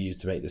strategies that we use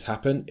to make this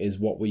happen is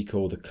what we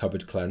call the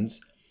cupboard cleanse.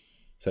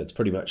 So it's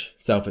pretty much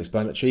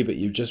self-explanatory, but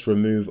you just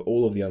remove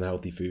all of the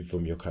unhealthy food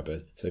from your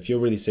cupboard. So if you're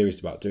really serious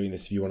about doing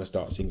this, if you want to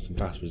start seeing some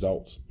fast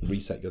results,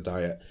 reset your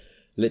diet,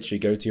 literally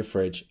go to your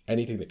fridge,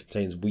 anything that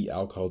contains wheat,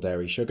 alcohol,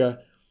 dairy, sugar,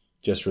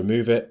 just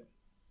remove it.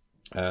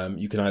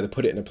 You can either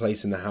put it in a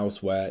place in the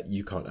house where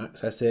you can't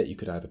access it. You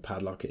could either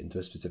padlock it into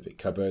a specific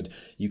cupboard.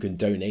 You can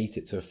donate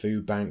it to a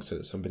food bank so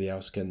that somebody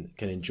else can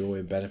enjoy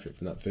and benefit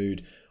from that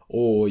food.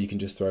 Or you can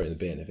just throw it in the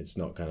bin if it's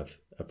not kind of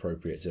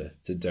appropriate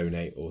to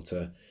donate or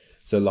to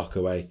lock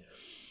away.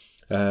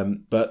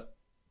 But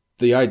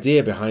the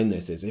idea behind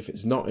this is, if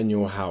it's not in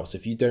your house,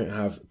 if you don't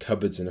have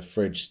cupboards and a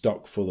fridge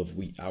stocked full of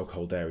wheat,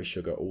 alcohol, dairy,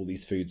 sugar, all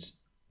these foods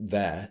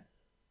there,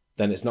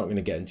 then it's not going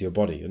to get into your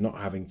body. You're not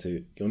having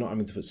to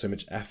put so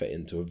much effort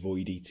in to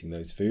avoid eating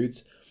those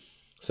foods.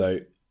 So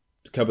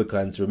cupboard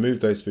cleanse,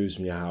 remove those foods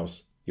from your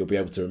house. You'll be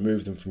able to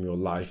remove them from your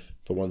life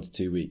for 1 to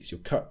 2 weeks.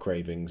 You'll cut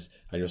cravings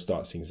and you'll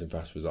start seeing some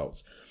fast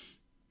results.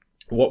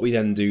 What we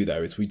then do,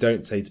 though, is we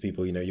don't say to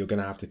people, you're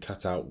going to have to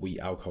cut out wheat,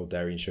 alcohol,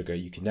 dairy, and sugar.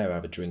 You can never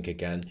have a drink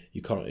again.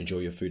 You can't enjoy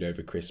your food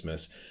over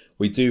Christmas.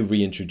 We do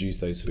reintroduce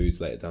those foods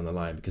later down the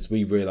line because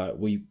we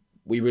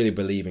really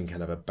believe in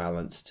kind of a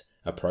balanced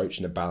approach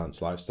and a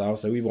balanced lifestyle.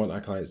 So we want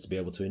our clients to be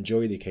able to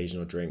enjoy the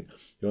occasional drink.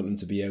 We want them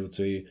to be able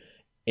to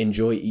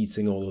enjoy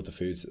eating all of the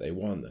foods that they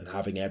want and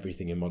having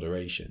everything in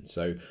moderation.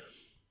 So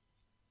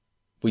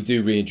we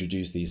do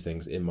reintroduce these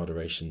things in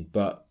moderation,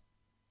 but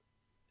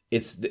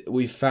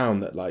we've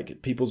found that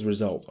like people's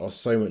results are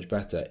so much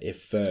better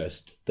if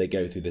first they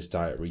go through this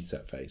diet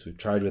reset phase. We've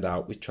tried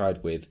without, we've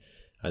tried with,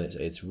 and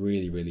it's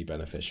really, really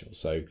beneficial.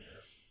 So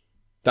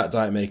that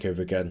diet makeover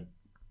again,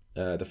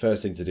 the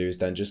first thing to do is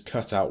then just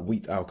cut out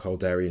wheat, alcohol,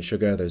 dairy and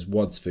sugar, those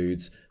WODs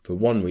foods, for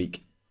 1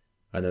 week,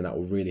 and then that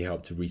will really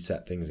help to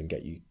reset things and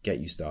get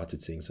you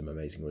started seeing some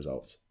amazing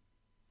results.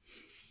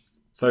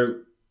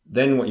 So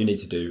then what you need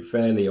to do,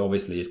 fairly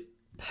obviously, is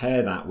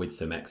pair that with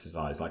some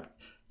exercise. Like,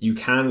 you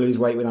can lose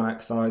weight without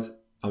exercise.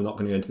 I'm not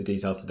going to go into the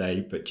details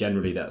today, but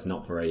generally that's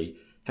not very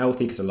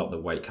healthy because a lot of the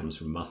weight comes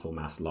from muscle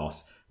mass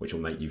loss, which will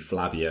make you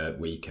flabbier,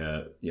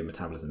 weaker, your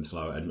metabolism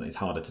slower, and it's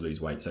harder to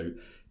lose weight. So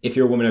if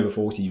you're a woman over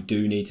 40, you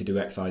do need to do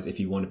exercise. If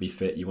you want to be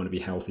fit, you want to be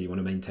healthy, you want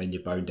to maintain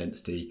your bone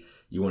density,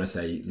 you want to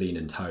stay lean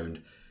and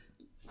toned.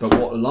 But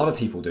what a lot of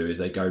people do is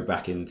they go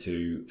back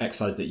into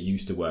exercise that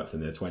used to work for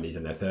them in their 20s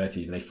and their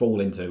 30s, and they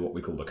fall into what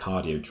we call the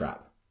cardio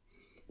trap.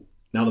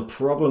 Now, the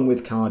problem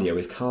with cardio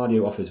is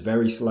cardio offers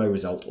very slow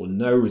results or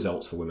no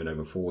results for women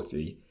over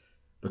 40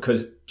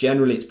 because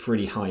generally it's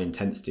pretty high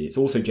intensity. It's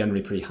also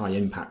generally pretty high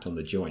impact on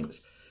the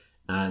joints.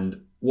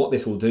 And what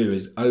this will do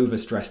is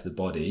overstress the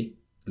body,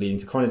 leading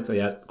to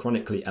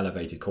chronically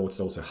elevated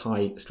cortisol, so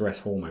high stress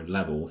hormone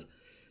levels,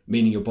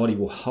 meaning your body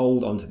will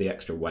hold onto the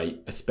extra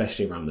weight,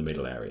 especially around the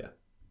middle area.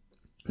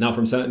 Now,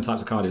 from certain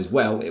types of cardio as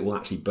well, it will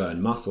actually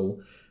burn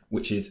muscle,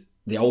 which is,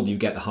 the older you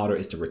get, the harder it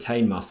is to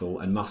retain muscle,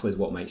 and muscle is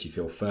what makes you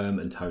feel firm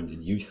and toned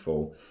and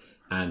youthful.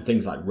 And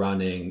things like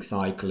running,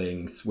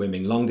 cycling,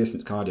 swimming, long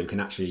distance cardio can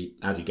actually,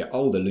 as you get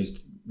older,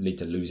 lead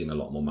to losing a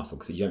lot more muscle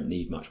because you don't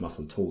need much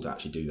muscle at all to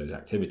actually do those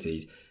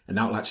activities, and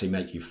that will actually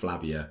make you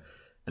flabbier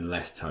and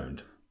less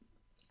toned.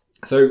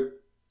 So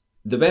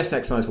the best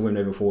exercise for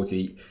women over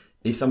 40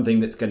 is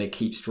something that's going to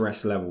keep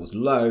stress levels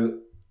low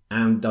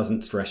and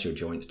doesn't stress your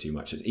joints too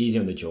much. It's easy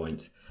on the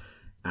joints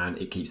and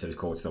it keeps those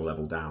cortisol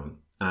level down.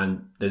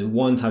 And there's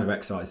one type of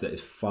exercise that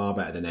is far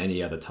better than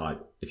any other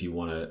type if you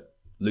want to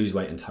lose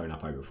weight and tone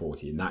up over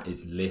 40, and that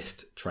is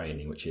LIST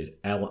training, which is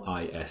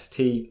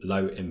LIST,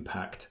 low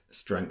impact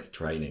strength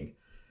training.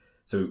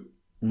 So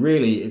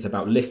really it's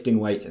about lifting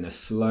weights in a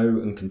slow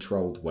and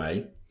controlled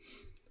way,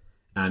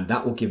 and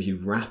that will give you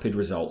rapid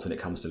results when it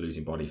comes to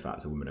losing body fat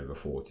as a woman over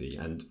 40.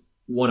 And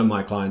one of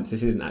my clients,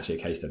 this isn't actually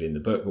a case study in the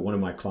book, but one of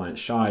my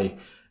clients, Shai,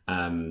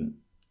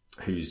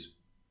 who's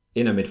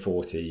in her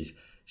mid-40s,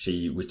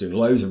 she was doing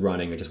loads of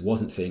running and just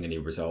wasn't seeing any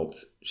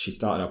results. She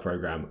started our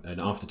program, and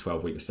after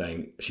 12 weeks was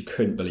saying she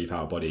couldn't believe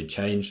how her body had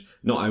changed.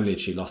 Not only had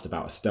she lost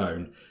about a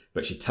stone,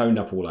 but she toned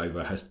up all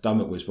over. Her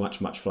stomach was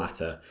much, much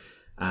flatter,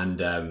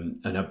 and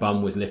her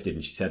bum was lifted.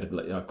 And she said,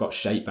 I've got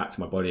shape back to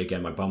my body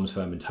again. My bum's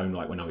firm and toned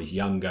like when I was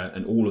younger.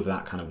 And all of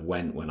that kind of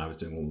went when I was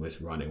doing all this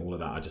running. All of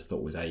that I just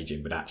thought was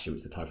aging, but actually it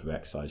was the type of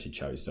exercise she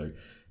chose. So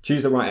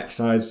choose the right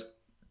exercise.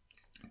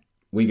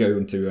 We go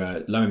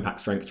into low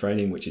impact strength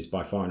training, which is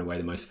by far and away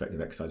the most effective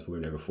exercise for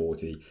women over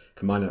 40.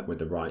 Combine that with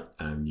the right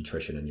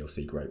nutrition and you'll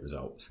see great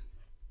results.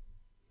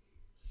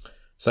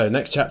 So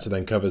next chapter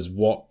then covers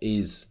what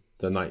is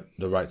the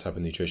right type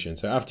of nutrition.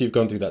 So after you've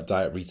gone through that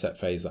diet reset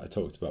phase that I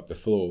talked about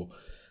before,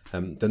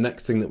 the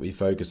next thing that we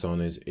focus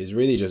on is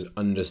really just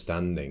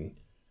understanding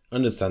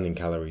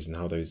calories and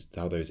how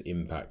those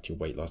impact your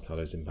weight loss, how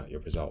those impact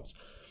your results.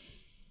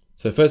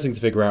 So the first thing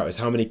to figure out is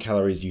how many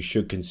calories you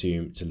should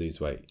consume to lose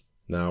weight.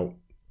 Now,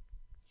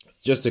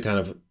 just to kind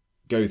of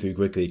go through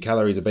quickly,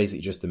 calories are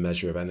basically just a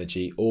measure of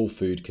energy. All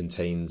food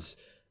contains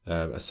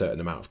a certain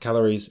amount of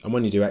calories, and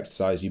when you do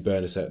exercise, you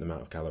burn a certain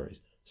amount of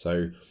calories.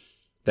 So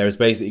there is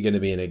basically going to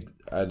be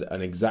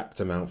an exact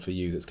amount for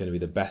you that's going to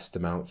be the best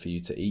amount for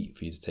you to eat,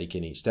 for you to take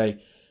in each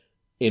day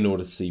in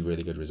order to see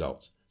really good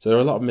results. So there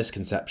are a lot of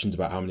misconceptions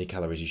about how many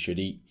calories you should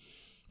eat.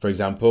 For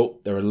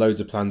example, there are loads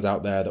of plans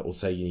out there that will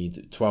say you need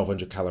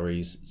 1,200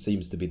 calories,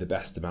 seems to be the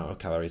best amount of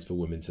calories for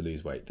women to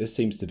lose weight. This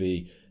seems to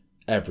be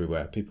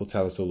everywhere. People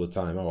tell us all the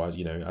time,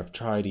 I've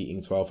tried eating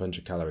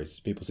 1,200 calories.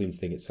 People seem to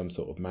think it's some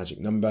sort of magic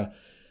number.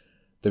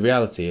 The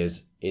reality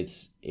is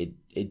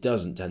it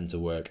doesn't tend to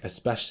work,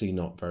 especially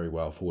not very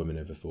well for women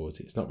over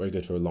 40. It's not very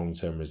good for a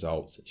long-term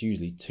result. It's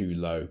usually too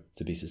low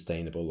to be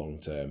sustainable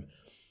long-term.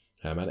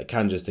 And it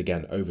can just,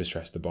 again,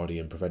 overstress the body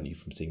and prevent you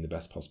from seeing the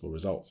best possible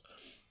results.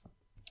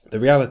 The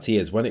reality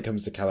is, when it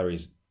comes to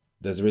calories,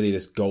 there's really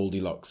this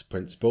Goldilocks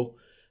principle.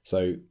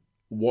 So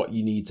what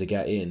you need to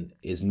get in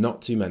is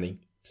not too many.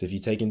 So if you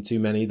take in too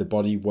many, the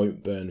body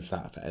won't burn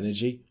fat for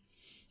energy.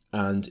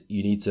 And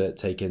you need to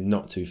take in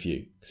not too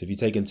few. So if you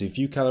take in too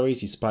few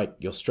calories, you spike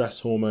your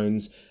stress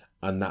hormones,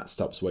 and that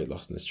stops weight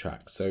loss in its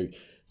tracks. So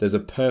there's a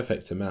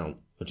perfect amount,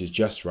 which is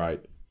just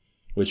right,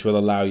 which will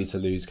allow you to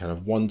lose kind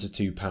of 1 to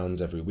 2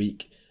 pounds every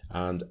week.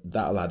 And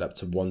that'll add up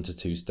to 1 to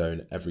 2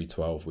 stone every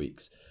 12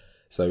 weeks.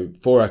 So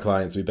for our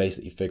clients, we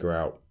basically figure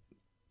out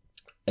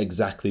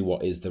exactly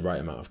what is the right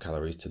amount of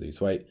calories to lose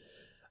weight.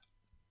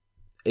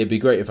 It'd be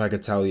great if I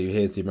could tell you,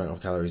 here's the amount of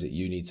calories that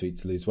you need to eat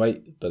to lose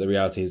weight. But the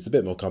reality is it's a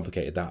bit more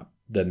complicated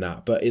than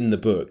that. But in the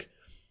book,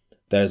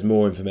 there's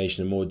more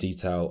information and more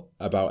detail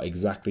about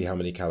exactly how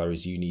many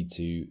calories you need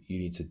to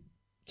eat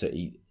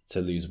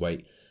to lose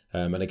weight.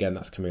 And again,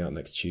 that's coming out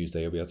next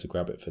Tuesday. You'll be able to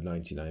grab it for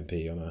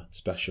 99p on a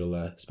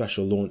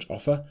special launch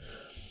offer.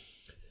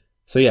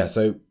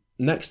 So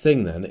next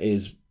thing then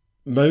is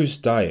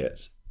most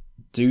diets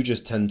do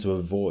just tend to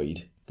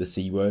avoid the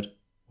C word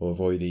or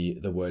avoid the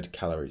word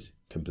calories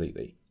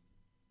completely.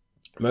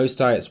 Most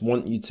diets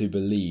want you to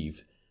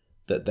believe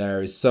that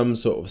there is some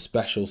sort of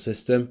special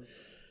system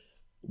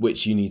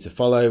which you need to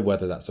follow,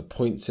 whether that's a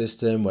point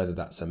system, whether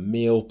that's a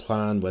meal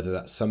plan, whether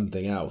that's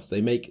something else.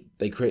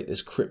 They create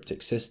this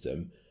cryptic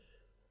system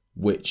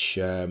which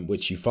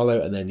you follow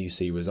and then you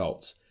see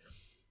results.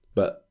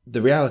 But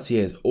the reality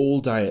is all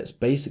diets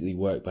basically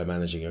work by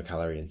managing your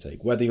calorie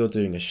intake. Whether you're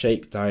doing a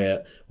shake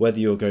diet, whether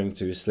you're going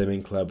to a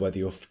slimming club, whether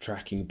you're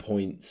tracking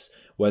points,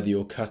 whether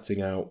you're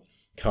cutting out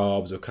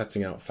carbs or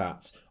cutting out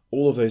fats,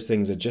 all of those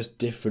things are just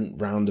different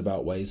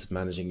roundabout ways of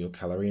managing your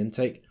calorie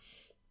intake.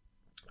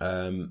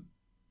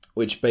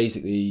 Which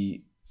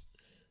basically,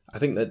 I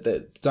think that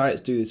the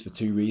diets do this for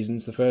two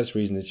reasons. The first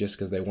reason is just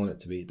because they want it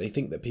to be. They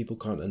think that people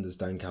can't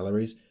understand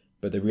calories,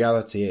 but the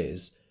reality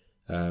is,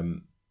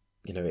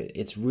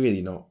 it's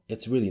really not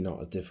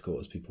as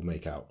difficult as people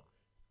make out,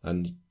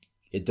 and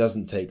it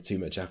doesn't take too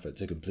much effort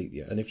to complete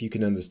it. And if you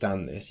can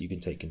understand this, you can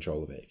take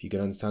control of it. If you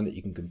can understand it,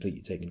 you can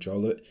completely take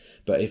control of it.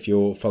 But if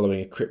you're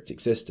following a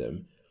cryptic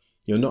system,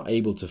 you're not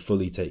able to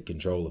fully take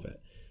control of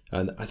it.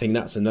 And I think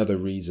that's another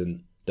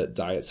reason that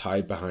diets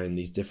hide behind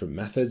these different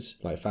methods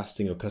like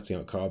fasting or cutting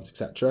out carbs,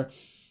 etc.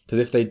 Because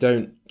if they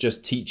don't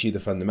just teach you the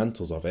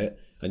fundamentals of it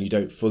and you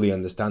don't fully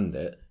understand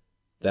it,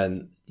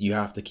 then you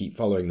have to keep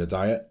following the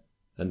diet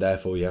and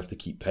therefore you have to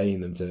keep paying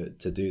them to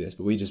do this.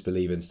 But we just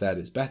believe instead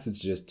it's better to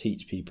just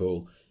teach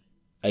people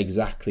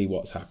exactly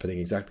what's happening,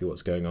 exactly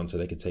what's going on so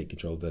they can take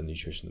control of their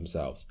nutrition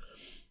themselves.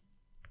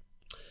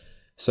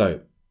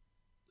 So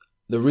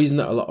the reason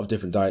that a lot of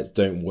different diets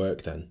don't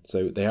work then,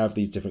 so they have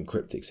these different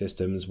cryptic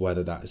systems,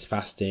 whether that is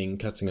fasting,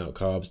 cutting out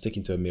carbs,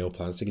 sticking to a meal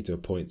plan, sticking to a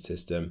point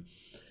system.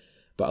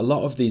 But a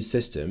lot of these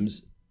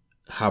systems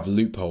have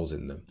loopholes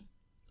in them.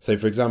 So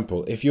for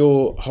example, if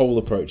your whole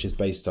approach is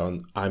based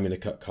on, I'm going to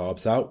cut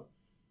carbs out,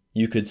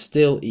 you could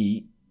still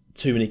eat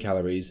too many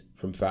calories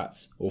from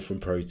fats or from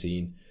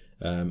protein,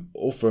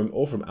 or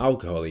from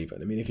alcohol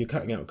even. I mean, if you're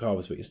cutting out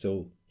carbs, but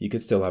you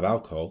could still have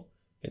alcohol,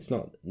 it's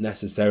not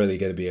necessarily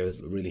going to be a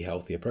really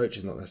healthy approach.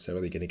 It's not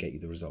necessarily going to get you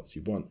the results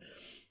you want.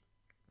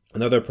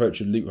 Another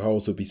approach with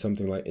loopholes would be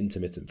something like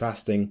intermittent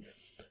fasting.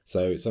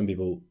 So some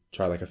people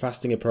try like a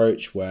fasting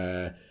approach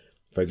where,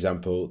 for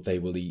example, they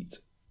will eat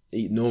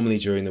normally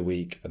during the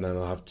week and then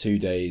they'll have 2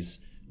 days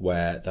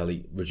where they'll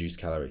eat reduced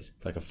calories,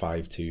 like a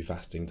 5-2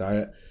 fasting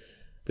diet.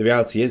 The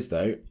reality is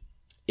though,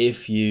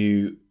 if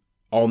you,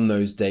 on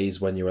those days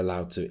when you're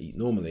allowed to eat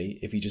normally,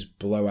 if you just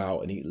blow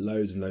out and eat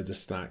loads and loads of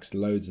snacks,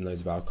 loads and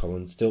loads of alcohol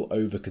and still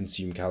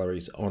overconsume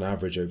calories on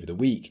average over the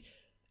week,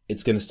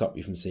 it's going to stop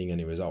you from seeing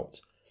any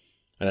results.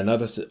 And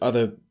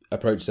other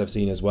approaches I've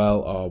seen as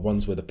well are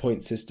ones with a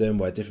point system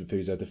where different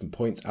foods have different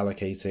points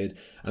allocated,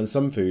 and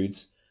some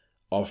foods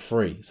are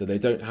free, so they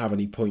don't have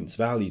any points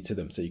value to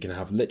them, so you can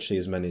have literally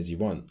as many as you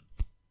want.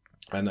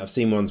 And I've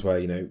seen ones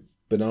where,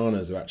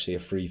 bananas are actually a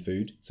free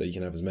food, so you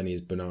can have as many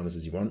bananas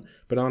as you want.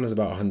 Bananas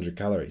about 100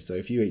 calories, so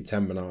if you eat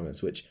 10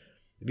 bananas, which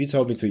if you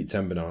told me to eat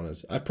 10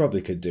 bananas, I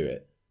probably could do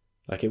it.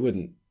 Like it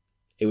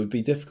would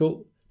be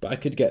difficult, but I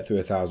could get through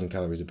 1,000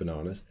 calories of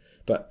bananas.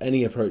 But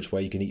any approach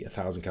where you can eat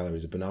 1,000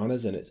 calories of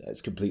bananas and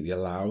it's completely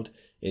allowed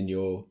in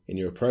your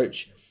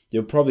approach,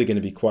 you're probably going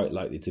to be quite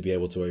likely to be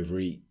able to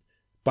overeat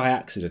by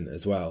accident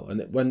as well.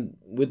 And when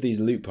with these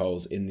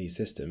loopholes in these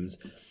systems,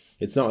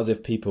 it's not as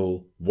if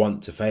people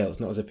want to fail. It's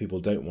not as if people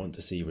don't want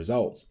to see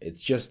results.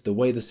 It's just the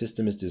way the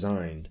system is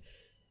designed,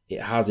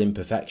 it has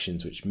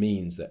imperfections, which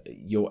means that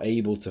you're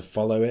able to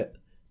follow it,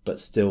 but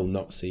still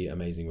not see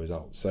amazing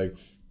results. So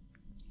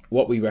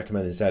what we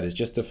recommend instead is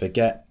just to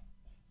forget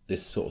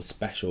this sort of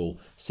special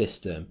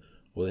system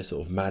or this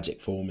sort of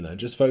magic formula and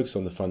just focus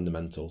on the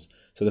fundamentals.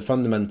 So the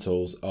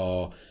fundamentals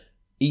are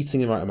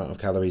eating the right amount of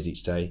calories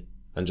each day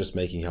and just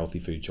making healthy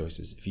food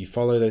choices. If you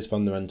follow those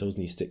fundamentals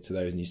and you stick to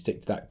those and you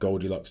stick to that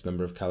Goldilocks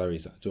number of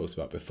calories that I talked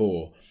about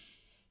before,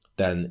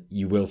 then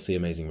you will see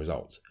amazing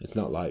results. It's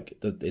not like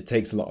it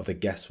takes a lot of the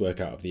guesswork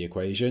out of the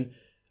equation,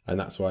 and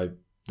that's why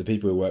the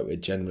people we work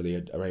with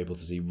generally are able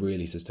to see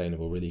really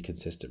sustainable, really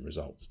consistent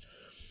results.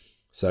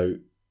 So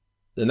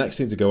the next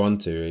thing to go on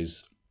to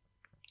is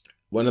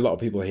when a lot of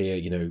people hear,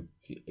 you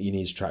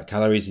need to track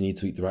calories, you need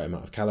to eat the right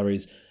amount of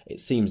calories, it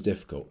seems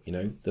difficult,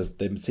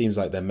 it seems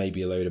like there may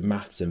be a load of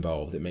maths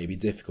involved, it may be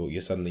difficult,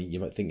 you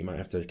might think you might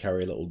have to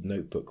carry a little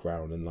notebook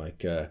around and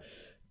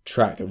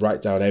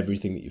write down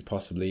everything that you've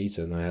possibly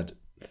eaten. I had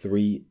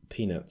 3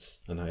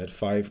 peanuts and I had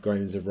 5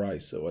 grains of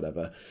rice or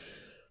whatever.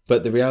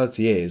 But the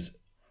reality is,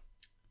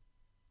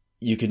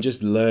 you can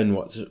just learn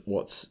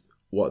what's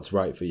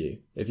right for you.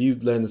 If you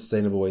learn a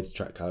sustainable way to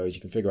track calories,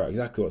 you can figure out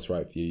exactly what's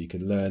right for you. You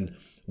can learn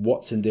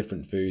what's in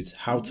different foods,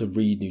 how to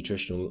read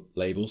nutritional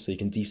labels so you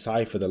can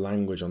decipher the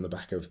language on the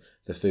back of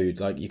the food.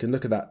 Like you can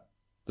look at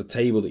the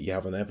table that you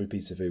have on every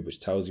piece of food, which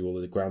tells you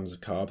all the grams of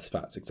carbs,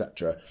 fats,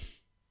 etc.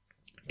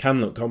 Can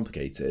look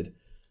complicated,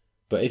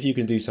 but if you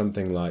can do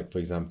something like, for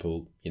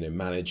example,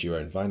 manage your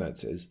own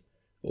finances,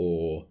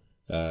 or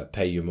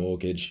pay your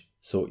mortgage,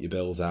 sort your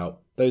bills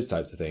out, those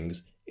types of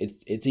things,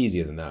 it's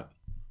easier than that.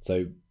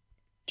 So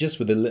just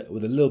with a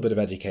little bit of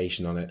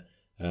education on it,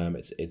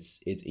 it's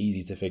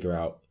easy to figure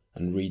out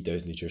and read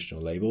those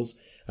nutritional labels.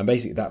 And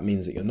basically that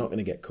means that you're not going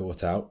to get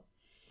caught out,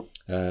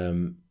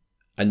 and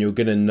you're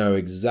going to know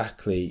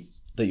exactly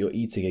that you're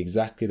eating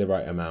exactly the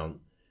right amount.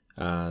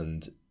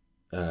 And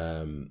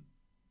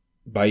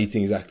by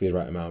eating exactly the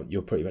right amount,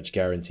 you're pretty much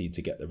guaranteed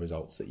to get the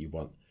results that you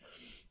want.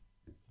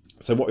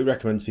 So what we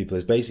recommend to people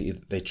is basically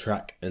that they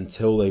track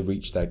until they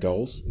reach their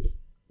goals.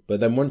 But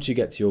then once you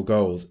get to your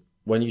goals,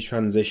 when you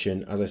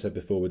transition, as I said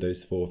before, with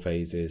those 4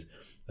 phases,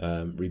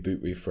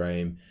 reboot,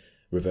 reframe,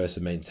 reverse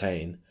and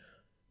maintain,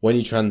 when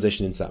you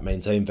transition into that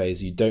maintain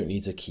phase, you don't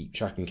need to keep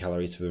tracking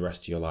calories for the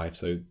rest of your life.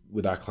 So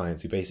with our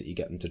clients, we basically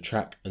get them to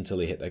track until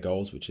they hit their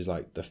goals, which is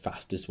like the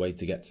fastest way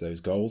to get to those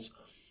goals.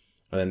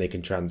 And then they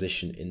can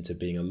transition into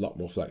being a lot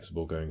more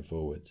flexible going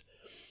forwards.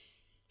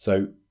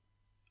 So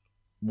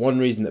one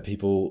reason that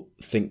people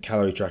think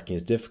calorie tracking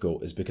is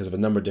difficult is because of a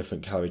number of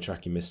different calorie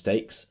tracking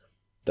mistakes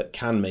that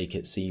can make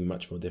it seem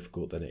much more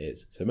difficult than it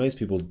is. So most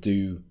people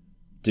do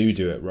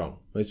it wrong.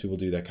 Most people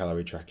do their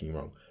calorie tracking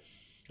wrong.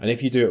 And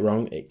if you do it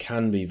wrong, it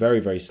can be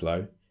very, very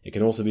slow. It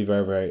can also be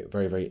very, very,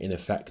 very, very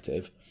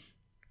ineffective.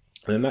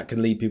 And then that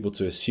can lead people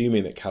to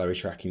assuming that calorie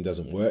tracking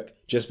doesn't work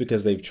just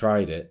because they've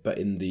tried it, but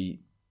in the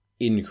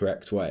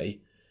incorrect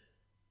way,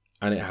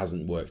 and it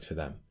hasn't worked for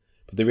them.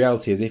 But the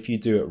reality is, if you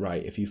do it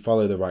right, if you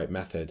follow the right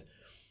method,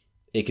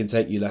 it can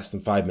take you less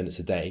than 5 minutes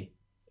a day,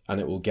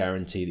 and it will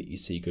guarantee that you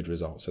see good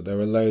results. So there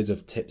are loads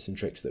of tips and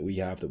tricks that we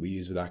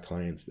use with our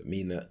clients that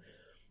mean that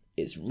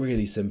it's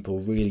really simple,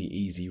 really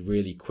easy,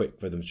 really quick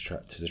for them to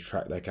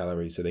track their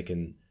calories, so they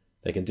can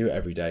do it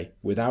every day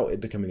without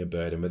it becoming a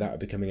burden, without it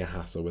becoming a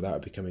hassle, without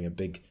it becoming a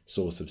big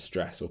source of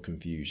stress or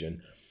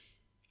confusion.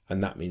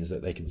 And that means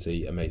that they can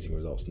see amazing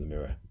results in the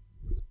mirror.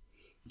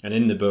 And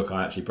in the book,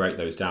 I actually break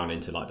those down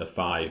into like the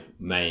 5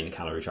 main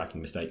calorie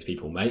tracking mistakes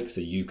people make,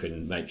 so you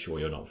can make sure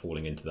you're not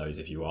falling into those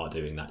if you are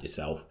doing that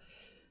yourself,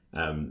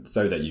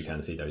 so that you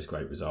can see those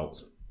great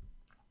results.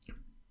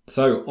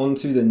 So on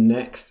to the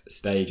next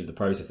stage of the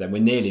process then.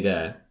 We're nearly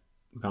there.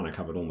 We've kind of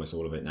covered almost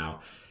all of it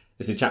now.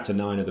 This is chapter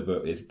 9 of the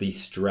book, is the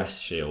stress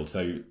shield.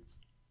 So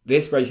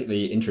this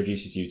basically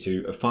introduces you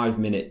to a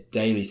 5-minute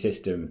daily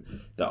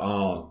system that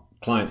our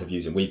clients have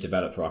used and we've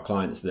developed for our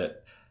clients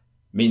that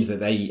means that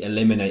they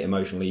eliminate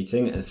emotional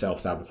eating and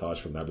self-sabotage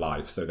from their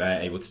life. So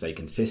they're able to stay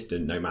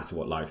consistent no matter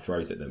what life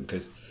throws at them.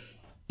 Because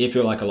if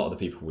you're like a lot of the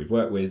people we've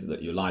worked with,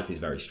 that your life is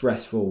very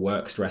stressful,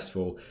 work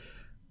stressful,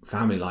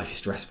 family life is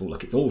stressful,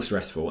 like it's all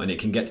stressful, and it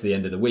can get to the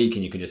end of the week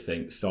and you can just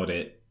think, sod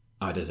it,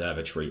 I deserve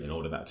a treat, and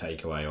order that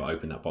takeaway or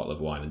open that bottle of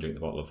wine and drink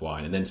the bottle of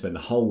wine, and then spend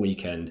the whole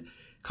weekend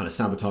kind of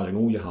sabotaging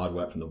all your hard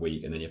work from the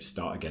week, and then you have to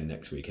start again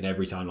next week. And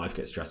every time life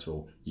gets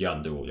stressful, you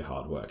undo all your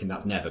hard work, and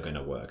that's never going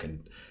to work.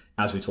 And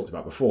as we talked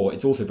about before,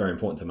 it's also very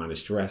important to manage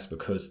stress,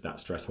 because that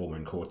stress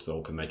hormone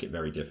cortisol can make it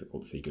very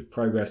difficult to see good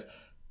progress.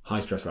 High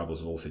stress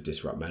levels will also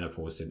disrupt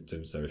menopause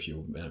symptoms. So if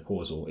you're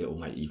menopausal, it will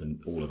make even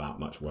all of that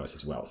much worse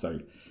as well. So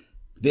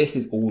this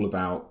is all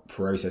about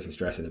processing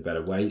stress in a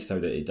better way so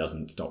that it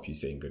doesn't stop you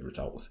seeing good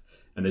results.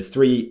 And there's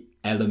 3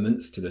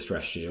 elements to the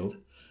stress shield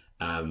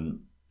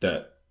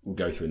that we'll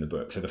go through in the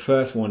book. So the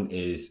first one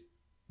is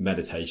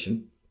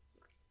meditation.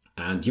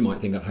 And you might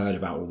think I've heard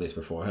about all this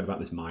before. I heard about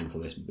this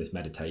mindfulness, this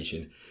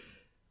meditation.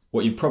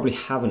 What you probably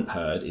haven't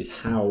heard is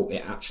how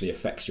it actually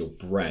affects your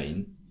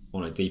brain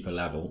on a deeper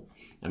level,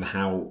 and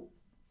how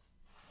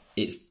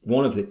it's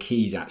one of the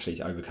keys actually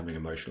to overcoming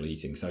emotional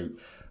eating. So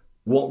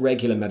what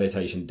regular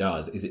meditation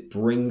does is it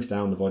brings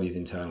down the body's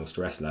internal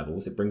stress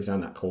levels. It brings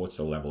down that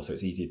cortisol level, so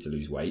it's easier to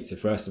lose weight. So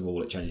first of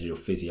all, it changes your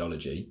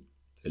physiology.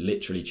 It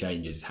literally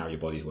changes how your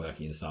body's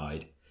working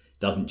inside. It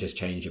doesn't just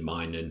change your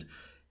mind and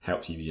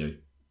helps you,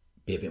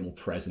 be a bit more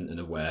present and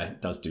aware.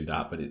 It does do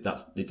that, but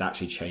it's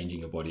actually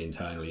changing your body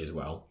internally as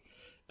well.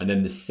 And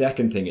then the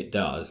second thing it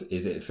does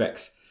is it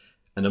affects,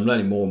 and I'm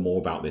learning more and more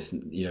about this,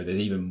 there's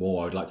even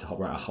more. I'd like to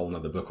write a whole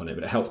nother book on it,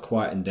 but it helps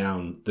quieten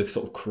down the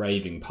sort of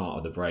craving part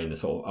of the brain, the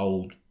sort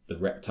of the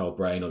reptile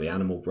brain or the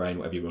animal brain,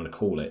 whatever you want to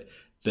call it,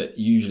 that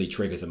usually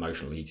triggers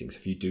emotional eating. So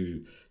if you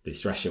do the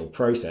stress shield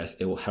process,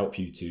 it will help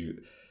you to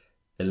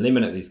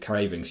eliminate these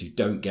cravings. You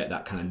don't get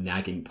that kind of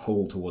nagging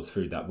pull towards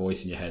food, that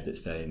voice in your head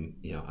that's saying,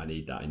 I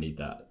need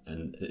that.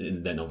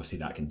 And then obviously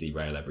that can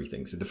derail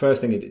everything. So the first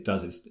thing it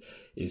does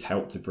is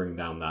help to bring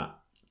down that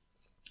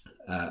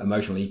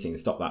emotional eating and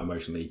stop that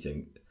emotional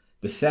eating.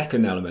 The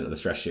second element of the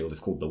stress shield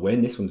is called the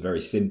win. This one's very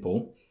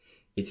simple.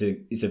 It's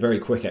a very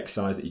quick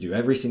exercise that you do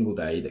every single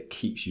day that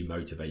keeps you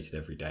motivated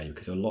every day,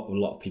 because a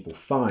lot of people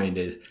find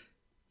is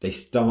they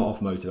start off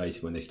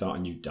motivated when they start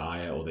a new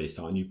diet or they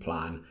start a new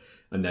plan,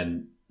 and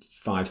then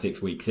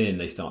 5-6 weeks in,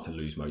 they start to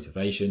lose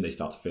motivation. They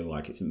start to feel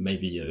like it's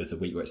maybe there's a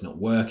week where it's not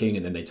working,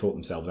 and then they talk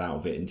themselves out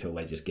of it until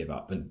they just give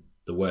up. And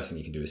the worst thing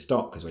you can do is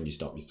stop, because when you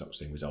stop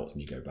seeing results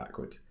and you go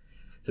backwards.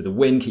 So the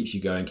win keeps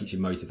you going, keeps you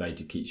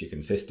motivated, keeps you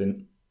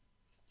consistent.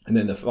 And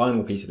then the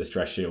final piece of the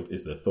stress shield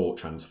is the thought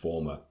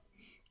transformer.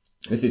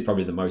 This is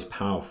probably the most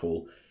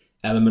powerful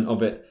element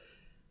of it.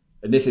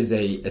 And this is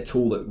a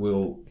tool that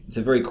it's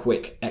a very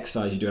quick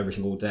exercise you do every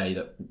single day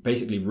that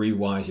basically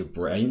rewires your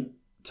brain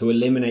to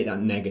eliminate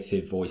that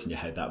negative voice in your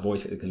head, that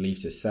voice that can lead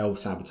to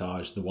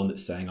self-sabotage, the one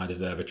that's saying, I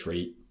deserve a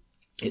treat,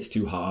 it's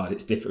too hard,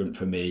 it's different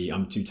for me,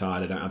 I'm too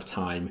tired, I don't have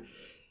time. It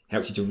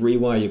helps you to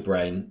rewire your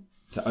brain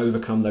to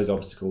overcome those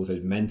obstacles,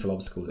 those mental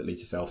obstacles that lead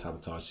to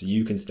self-sabotage, so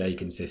you can stay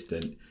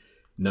consistent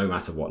no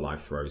matter what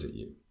life throws at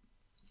you.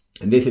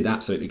 And this is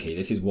absolutely key.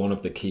 This is one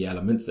of the key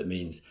elements that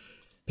means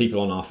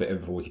people on our Fit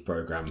Over 40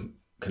 program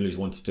can lose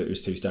 1 to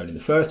 2 stone in the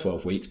first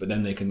 12 weeks, but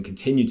then they can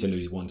continue to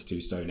lose 1 to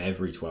 2 stone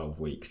every 12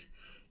 weeks.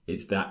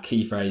 It's that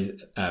key phase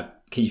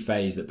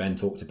that Ben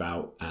talked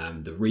about,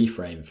 the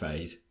reframe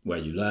phase, where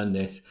you learn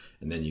this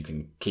and then you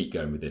can keep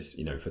going with this,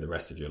 for the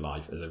rest of your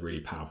life, as a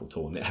really powerful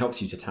tool. And it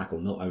helps you to tackle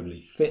not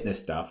only fitness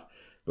stuff,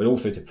 but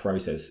also to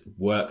process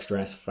work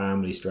stress,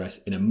 family stress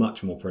in a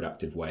much more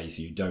productive way,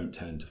 so you don't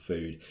turn to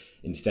food.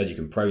 Instead, you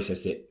can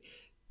process it,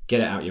 get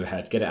it out your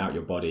head, get it out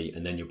your body,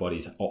 and then your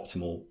body's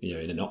optimal,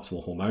 in an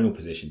optimal hormonal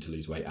position to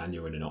lose weight, and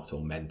you're in an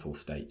optimal mental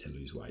state to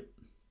lose weight.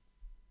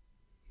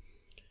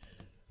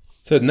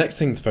 So the next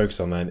thing to focus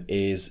on then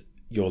is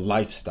your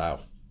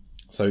lifestyle.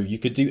 So you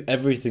could do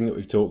everything that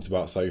we've talked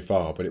about so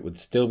far, but it would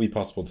still be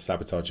possible to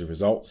sabotage your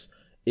results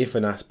if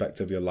an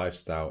aspect of your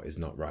lifestyle is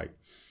not right.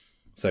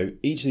 So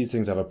each of these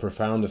things have a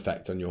profound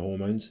effect on your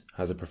hormones,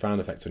 has a profound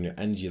effect on your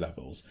energy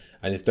levels.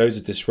 And if those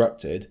are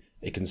disrupted,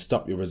 it can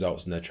stop your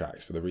results in their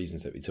tracks for the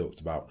reasons that we talked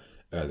about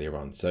earlier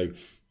on. So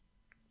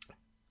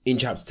in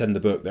chapter 10 of the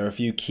book, there are a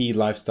few key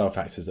lifestyle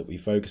factors that we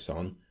focus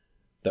on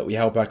that we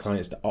help our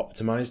clients to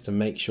optimize to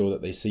make sure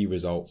that they see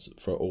results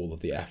for all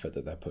of the effort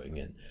that they're putting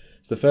in.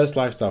 So the first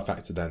lifestyle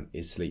factor then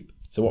is sleep.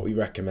 So what we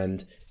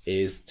recommend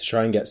is to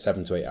try and get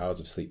 7 to 8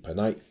 hours of sleep per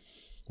night,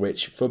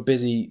 which for the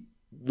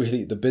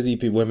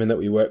busy women that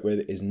we work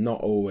with is not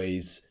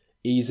always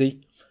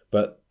easy.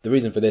 But the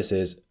reason for this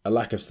is a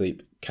lack of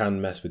sleep can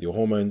mess with your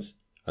hormones,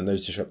 and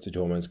those disrupted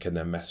hormones can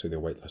then mess with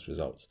your weight loss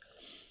results.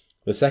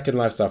 The second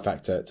lifestyle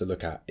factor to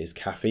look at is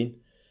caffeine.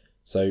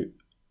 So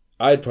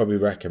I'd probably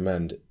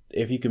recommend,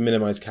 if you can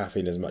minimize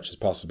caffeine as much as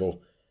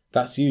possible,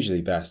 that's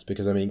usually best,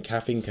 because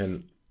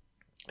caffeine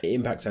it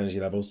impacts energy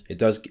levels. It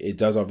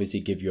does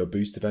obviously give you a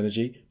boost of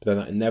energy, but then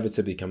that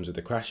inevitably comes with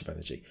a crash of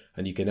energy,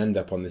 and you can end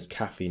up on this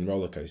caffeine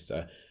roller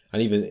coaster.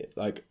 And even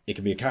it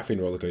could be a caffeine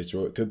roller coaster,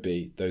 or it could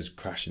be those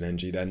crash in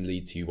energy then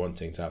lead to you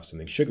wanting to have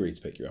something sugary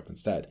to pick you up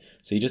instead.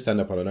 So you just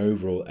end up on an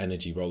overall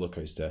energy roller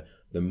coaster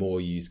the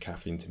more you use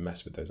caffeine to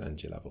mess with those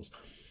energy levels.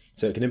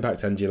 So it can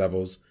impact energy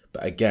levels,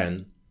 but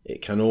again,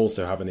 it can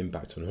also have an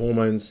impact on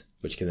hormones,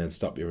 which can then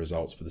stop your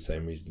results for the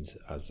same reasons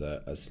as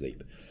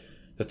sleep.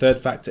 The third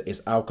factor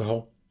is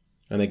alcohol.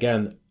 And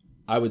again,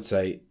 I would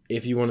say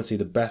if you want to see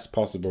the best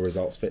possible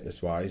results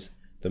fitness-wise,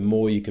 the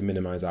more you can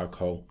minimize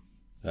alcohol,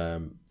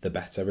 the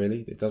better,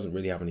 really. It doesn't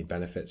really have any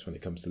benefits when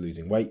it comes to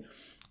losing weight.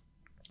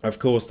 Of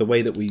course, the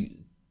way that we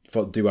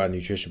do our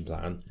nutrition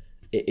plan,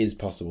 it is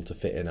possible to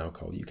fit in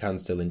alcohol. You can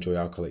still enjoy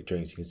alcoholic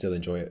drinks. You can still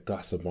enjoy a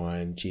glass of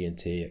wine,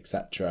 G&T,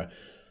 etc.,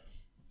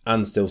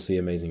 and still see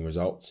amazing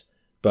results.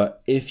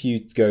 But if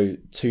you go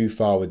too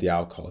far with the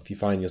alcohol, if you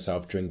find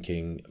yourself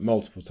drinking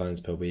multiple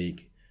times per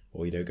week,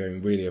 or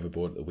going really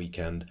overboard at the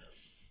weekend,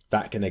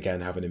 that can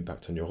again have an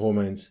impact on your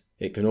hormones.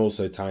 It can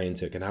also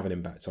it can have an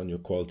impact on your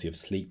quality of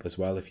sleep as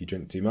well if you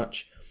drink too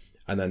much,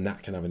 and then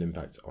that can have an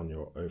impact on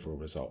your overall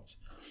results.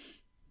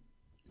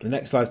 The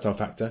next lifestyle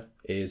factor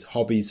is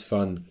hobbies,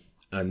 fun,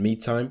 and me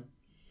time.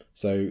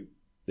 So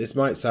this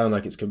might sound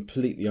like it's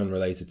completely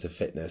unrelated to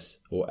fitness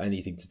or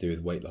anything to do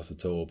with weight loss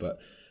at all, but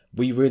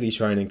we really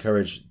try and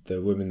encourage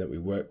the women that we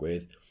work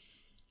with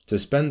to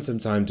spend some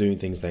time doing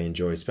things they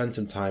enjoy, spend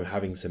some time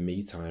having some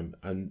me time.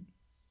 And,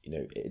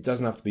 it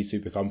doesn't have to be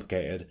super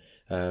complicated.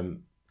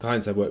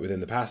 Clients I've worked with in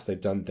the past, they've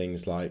done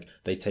things like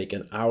they take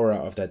an hour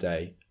out of their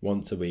day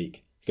once a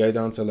week, go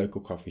down to a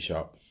local coffee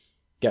shop,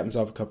 get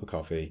themselves a cup of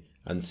coffee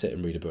and sit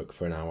and read a book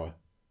for an hour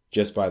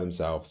just by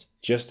themselves,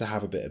 just to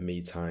have a bit of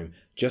me time,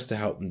 just to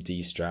help them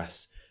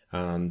de-stress.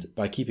 And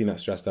by keeping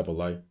that stress level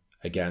low,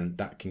 again,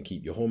 that can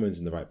keep your hormones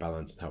in the right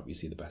balance and help you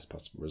see the best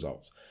possible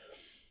results.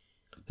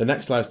 The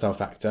next lifestyle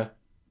factor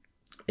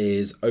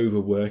is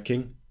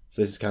overworking.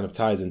 So this kind of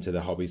ties into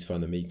the hobbies,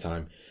 fun, and me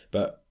time,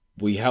 but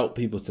we help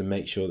people to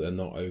make sure they're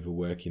not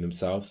overworking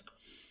themselves.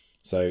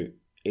 So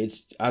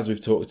it's, as we've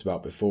talked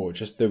about before,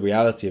 just the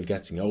reality of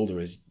getting older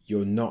is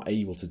you're not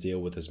able to deal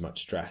with as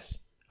much stress,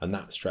 and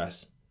that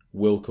stress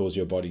will cause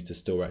your body to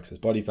store excess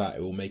body fat.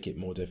 It will make it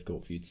more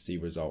difficult for you to see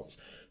results.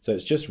 So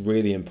it's just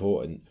really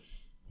important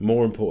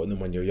more important than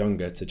when you're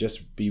younger, to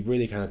just be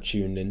really kind of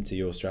tuned into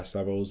your stress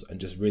levels and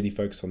just really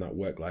focus on that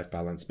work-life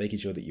balance, making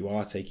sure that you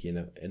are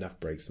taking enough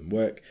breaks from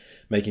work,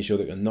 making sure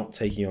that you're not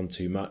taking on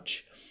too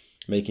much,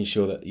 making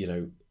sure that, you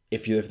know,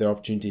 if there are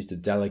opportunities to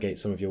delegate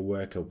some of your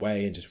work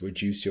away and just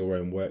reduce your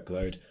own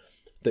workload,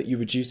 that you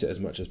reduce it as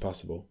much as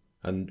possible.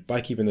 And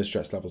by keeping the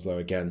stress levels low,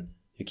 again,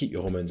 you keep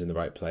your hormones in the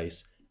right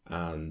place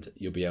and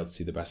you'll be able to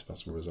see the best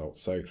possible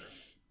results. So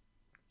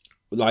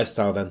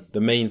lifestyle then,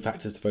 the main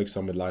factors to focus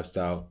on with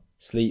lifestyle: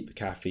 sleep,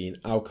 caffeine,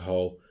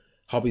 alcohol,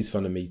 hobbies,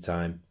 fun and me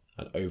time,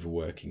 and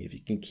overworking. If you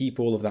can keep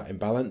all of that in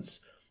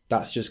balance,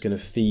 that's just going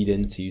to feed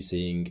into you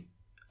seeing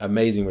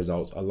amazing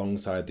results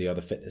alongside the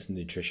other fitness and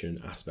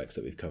nutrition aspects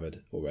that we've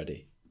covered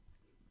already.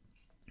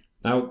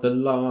 Now, the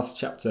last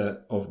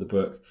chapter of the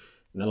book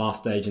and the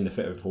last stage in the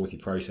Fit Over 40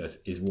 process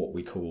is what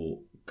we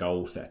call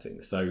goal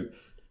setting. So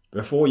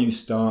before you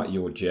start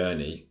your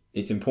journey,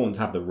 it's important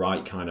to have the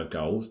right kind of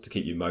goals to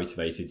keep you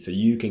motivated so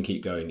you can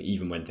keep going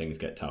even when things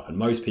get tough. And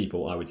most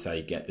people, I would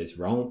say, get this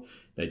wrong.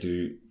 They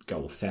do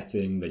goal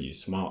setting, they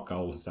use SMART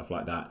goals and stuff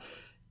like that,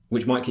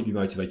 which might keep you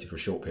motivated for a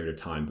short period of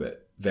time,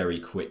 but very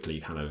quickly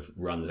kind of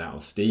runs out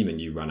of steam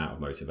and you run out of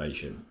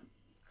motivation.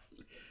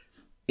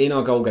 In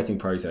our goal getting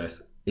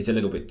process, it's a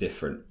little bit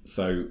different.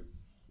 So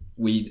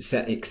we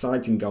set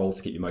exciting goals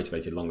to keep you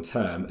motivated long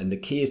term, and the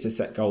key is to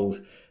set goals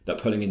that are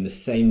pulling in the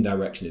same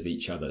direction as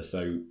each other.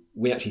 So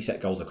we actually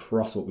set goals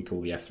across what we call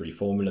the F3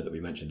 formula that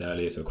we mentioned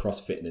earlier, so across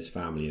fitness,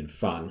 family and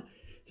fun,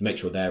 to make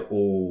sure they're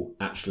all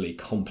actually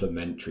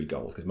complementary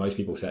goals, because most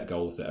people set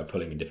goals that are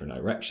pulling in different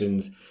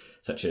directions,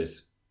 such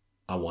as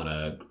I want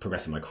to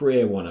progress in my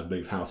career, want to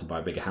move house and buy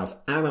a bigger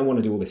house, and I want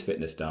to do all this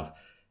fitness stuff,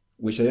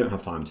 which they don't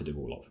have time to do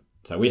all of.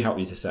 So we help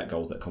you to set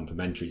goals that are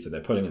complementary, so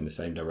they're pulling in the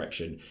same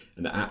direction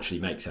and that actually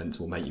make sense,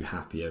 will make you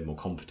happier, more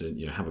confident,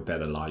 you know, have a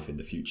better life in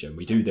the future. And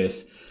we do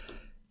this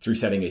through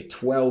setting a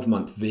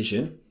 12-month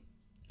vision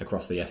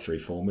across the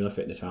F3 formula,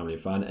 fitness, family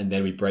and fun, and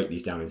then we break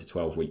these down into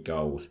 12-week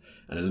goals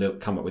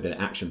and come up with an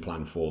action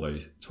plan for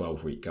those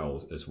 12-week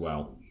goals as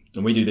well.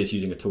 And we do this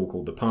using a tool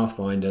called the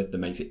Pathfinder that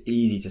makes it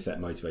easy to set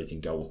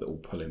motivating goals that all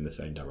pull in the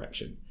same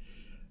direction.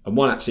 And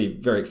one actually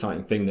very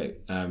exciting thing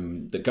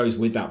that goes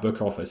with that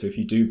book offer, so if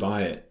you do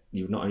buy it,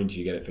 you not only do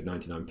you get it for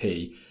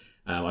 99p,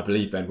 I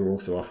believe, Ben, we're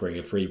also offering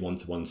a free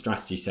one-to-one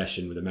strategy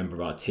session with a member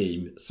of our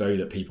team so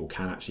that people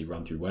can actually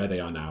run through where they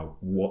are now,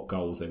 what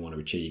goals they want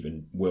to achieve,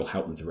 and we'll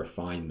help them to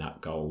refine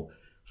that goal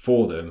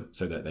for them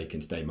so that they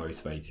can stay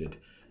motivated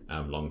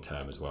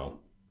long-term as well.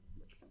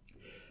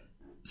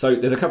 So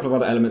there's a couple of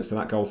other elements to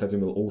that goal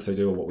setting. We'll also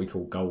do what we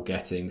call goal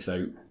getting.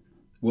 So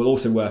we'll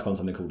also work on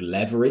something called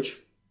leverage.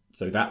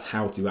 So that's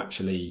how to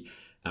actually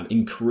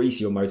increase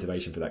your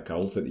motivation for that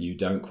goal so that you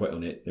don't quit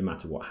on it no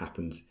matter what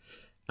happens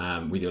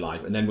with your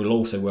life. And then we'll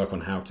also work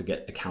on how to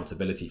get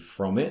accountability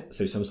from it.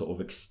 So some sort of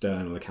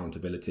external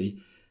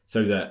accountability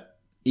so that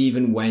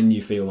even when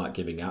you feel like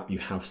giving up, you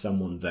have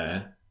someone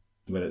there,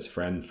 whether it's a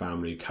friend,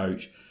 family,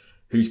 coach,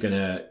 who's going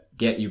to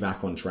get you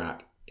back on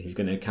track, who's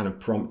going to kind of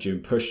prompt you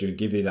and push you and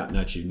give you that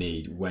nudge you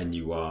need when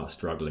you are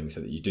struggling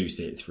so that you do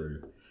see it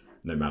through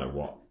no matter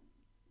what.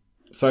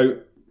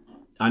 So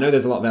I know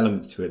there's a lot of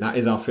elements to it. That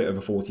is our Fit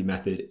Over 40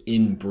 method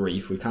in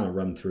brief. We've kind of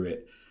run through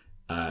it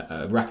at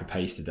a rapid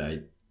pace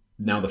today.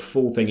 Now, the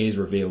full thing is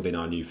revealed in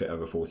our new Fit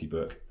Over 40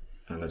 book.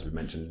 And as we've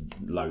mentioned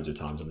loads of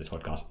times on this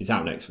podcast, it's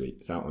out next week.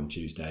 It's out on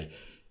Tuesday.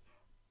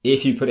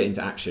 If you put it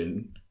into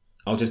action,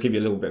 I'll just give you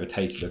a little bit of a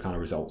taste of the kind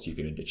of results you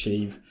can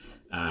achieve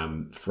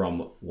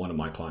from one of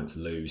my clients,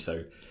 Lou.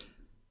 So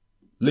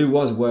Lou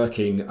was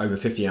working over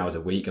 50 hours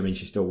a week. I mean,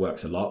 she still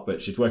works a lot,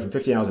 but she's working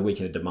 50 hours a week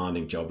in a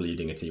demanding job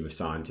leading a team of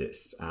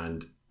scientists.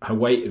 And her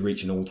weight had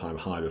reached an all-time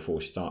high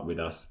before she started with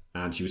us,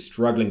 and she was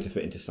struggling to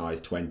fit into size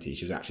 20.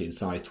 She was actually in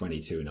size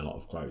 22 in a lot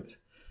of clothes.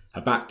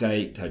 Her back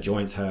ached, her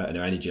joints hurt, and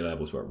her energy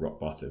levels were at rock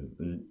bottom.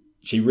 And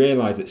she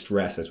realised that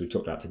stress, as we've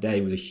talked about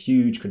today, was a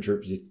huge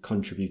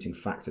contributing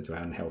factor to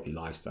her unhealthy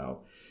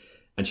lifestyle.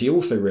 And she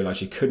also realised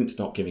she couldn't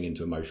stop giving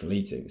into emotional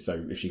eating.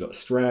 So if she got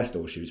stressed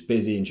or she was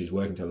busy and she was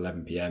working till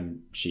 11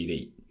 p.m, she'd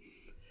eat.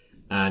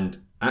 And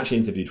I actually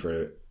interviewed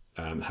her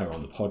on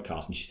the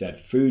podcast, and she said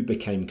food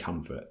became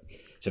comfort.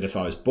 She said if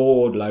I was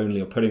bored,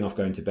 lonely, or putting off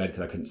going to bed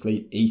because I couldn't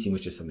sleep, eating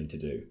was just something to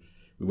do.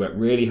 We worked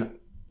really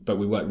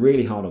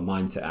hard on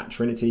mindset at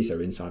Trinity, so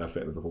inside our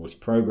Fit Over 40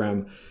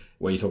 program,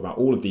 where you talk about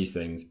all of these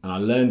things. And I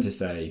learned to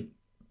say,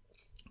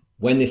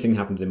 when this thing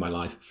happens in my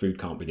life, food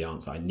can't be the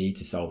answer. I need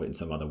to solve it in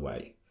some other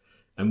way.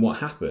 And what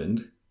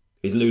happened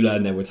is Lou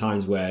learned there were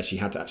times where she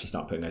had to actually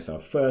start putting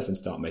herself first and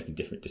start making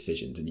different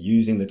decisions. And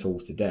using the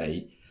tools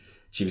today,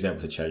 she was able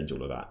to change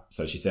all of that.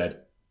 So she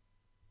said,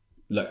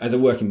 look, as a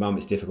working mum,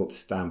 it's difficult to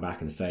stand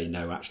back and say,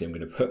 no, actually, I'm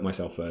going to put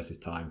myself first this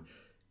time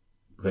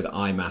because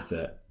I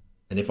matter.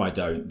 And if I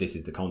don't, this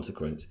is the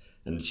consequence.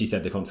 And she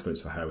said the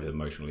consequence for her was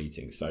emotional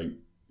eating. So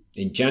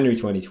in January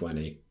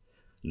 2020,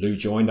 Lou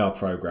joined our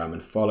program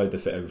and followed the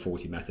Fit Over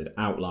 40 method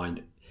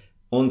outlined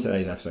on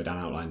today's episode and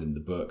outlined in the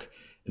book.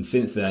 And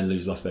since then,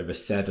 Lou's lost over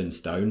 7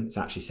 stone. It's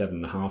actually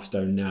 7.5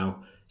 stone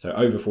now. So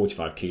over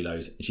 45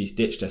 kilos. And she's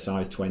ditched her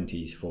size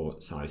 20s for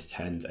size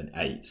 10s and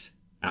 8s.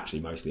 Actually,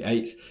 mostly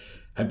 8s.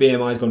 Her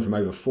BMI has gone from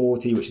over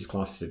 40, which is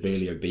classed as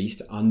severely obese,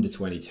 to under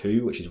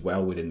 22, which is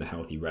well within the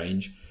healthy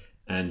range.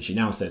 And she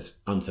now says,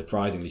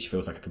 unsurprisingly, she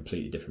feels like a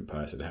completely different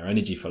person. Her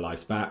energy for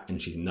life's back,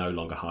 and she's no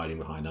longer hiding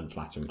behind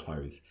unflattering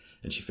clothes.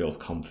 And she feels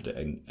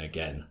confident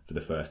again for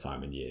the first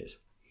time in years.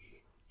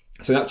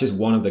 So that's just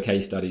one of the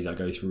case studies I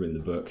go through in the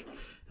book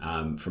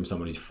from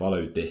someone who's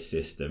followed this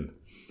system.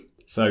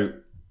 So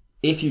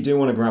if you do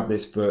want to grab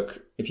this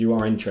book, if you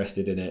are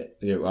interested in it,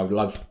 I would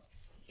love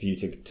for you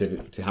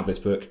to have this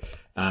book.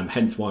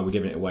 Hence why we're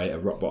giving it away at a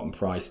rock bottom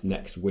price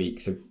next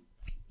week. So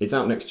it's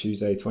out next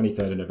Tuesday,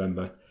 23rd of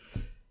November.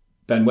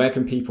 Ben, where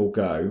can people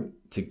go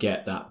to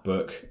get that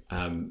book,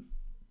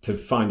 to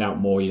find out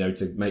more,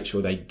 to make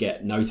sure they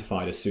get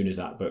notified as soon as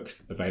that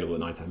book's available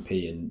at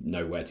 910p and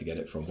know where to get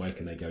it from? Where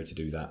can they go to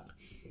do that?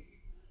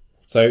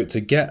 So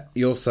to get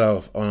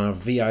yourself on our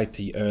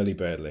VIP early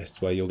bird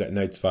list, where you'll get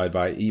notified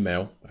by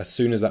email as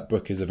soon as that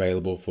book is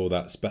available for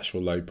that special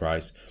low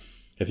price,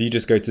 if you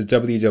just go to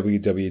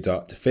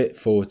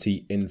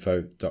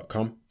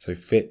www.fit40info.com, so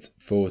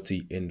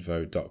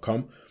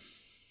fit40info.com,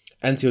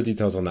 enter your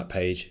details on that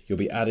page, you'll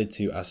be added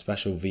to our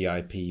special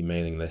VIP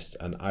mailing list,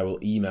 and I will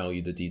email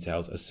you the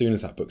details as soon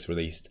as that book's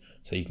released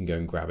so you can go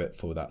and grab it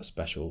for that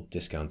special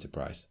discounted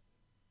price.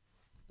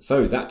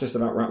 So that just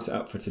about wraps it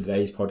up for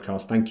today's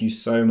podcast. Thank you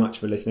so much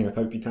for listening. I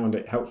hope you found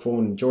it helpful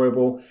and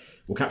enjoyable.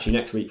 We'll catch you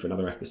next week for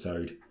another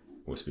episode.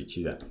 We'll speak to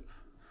you then.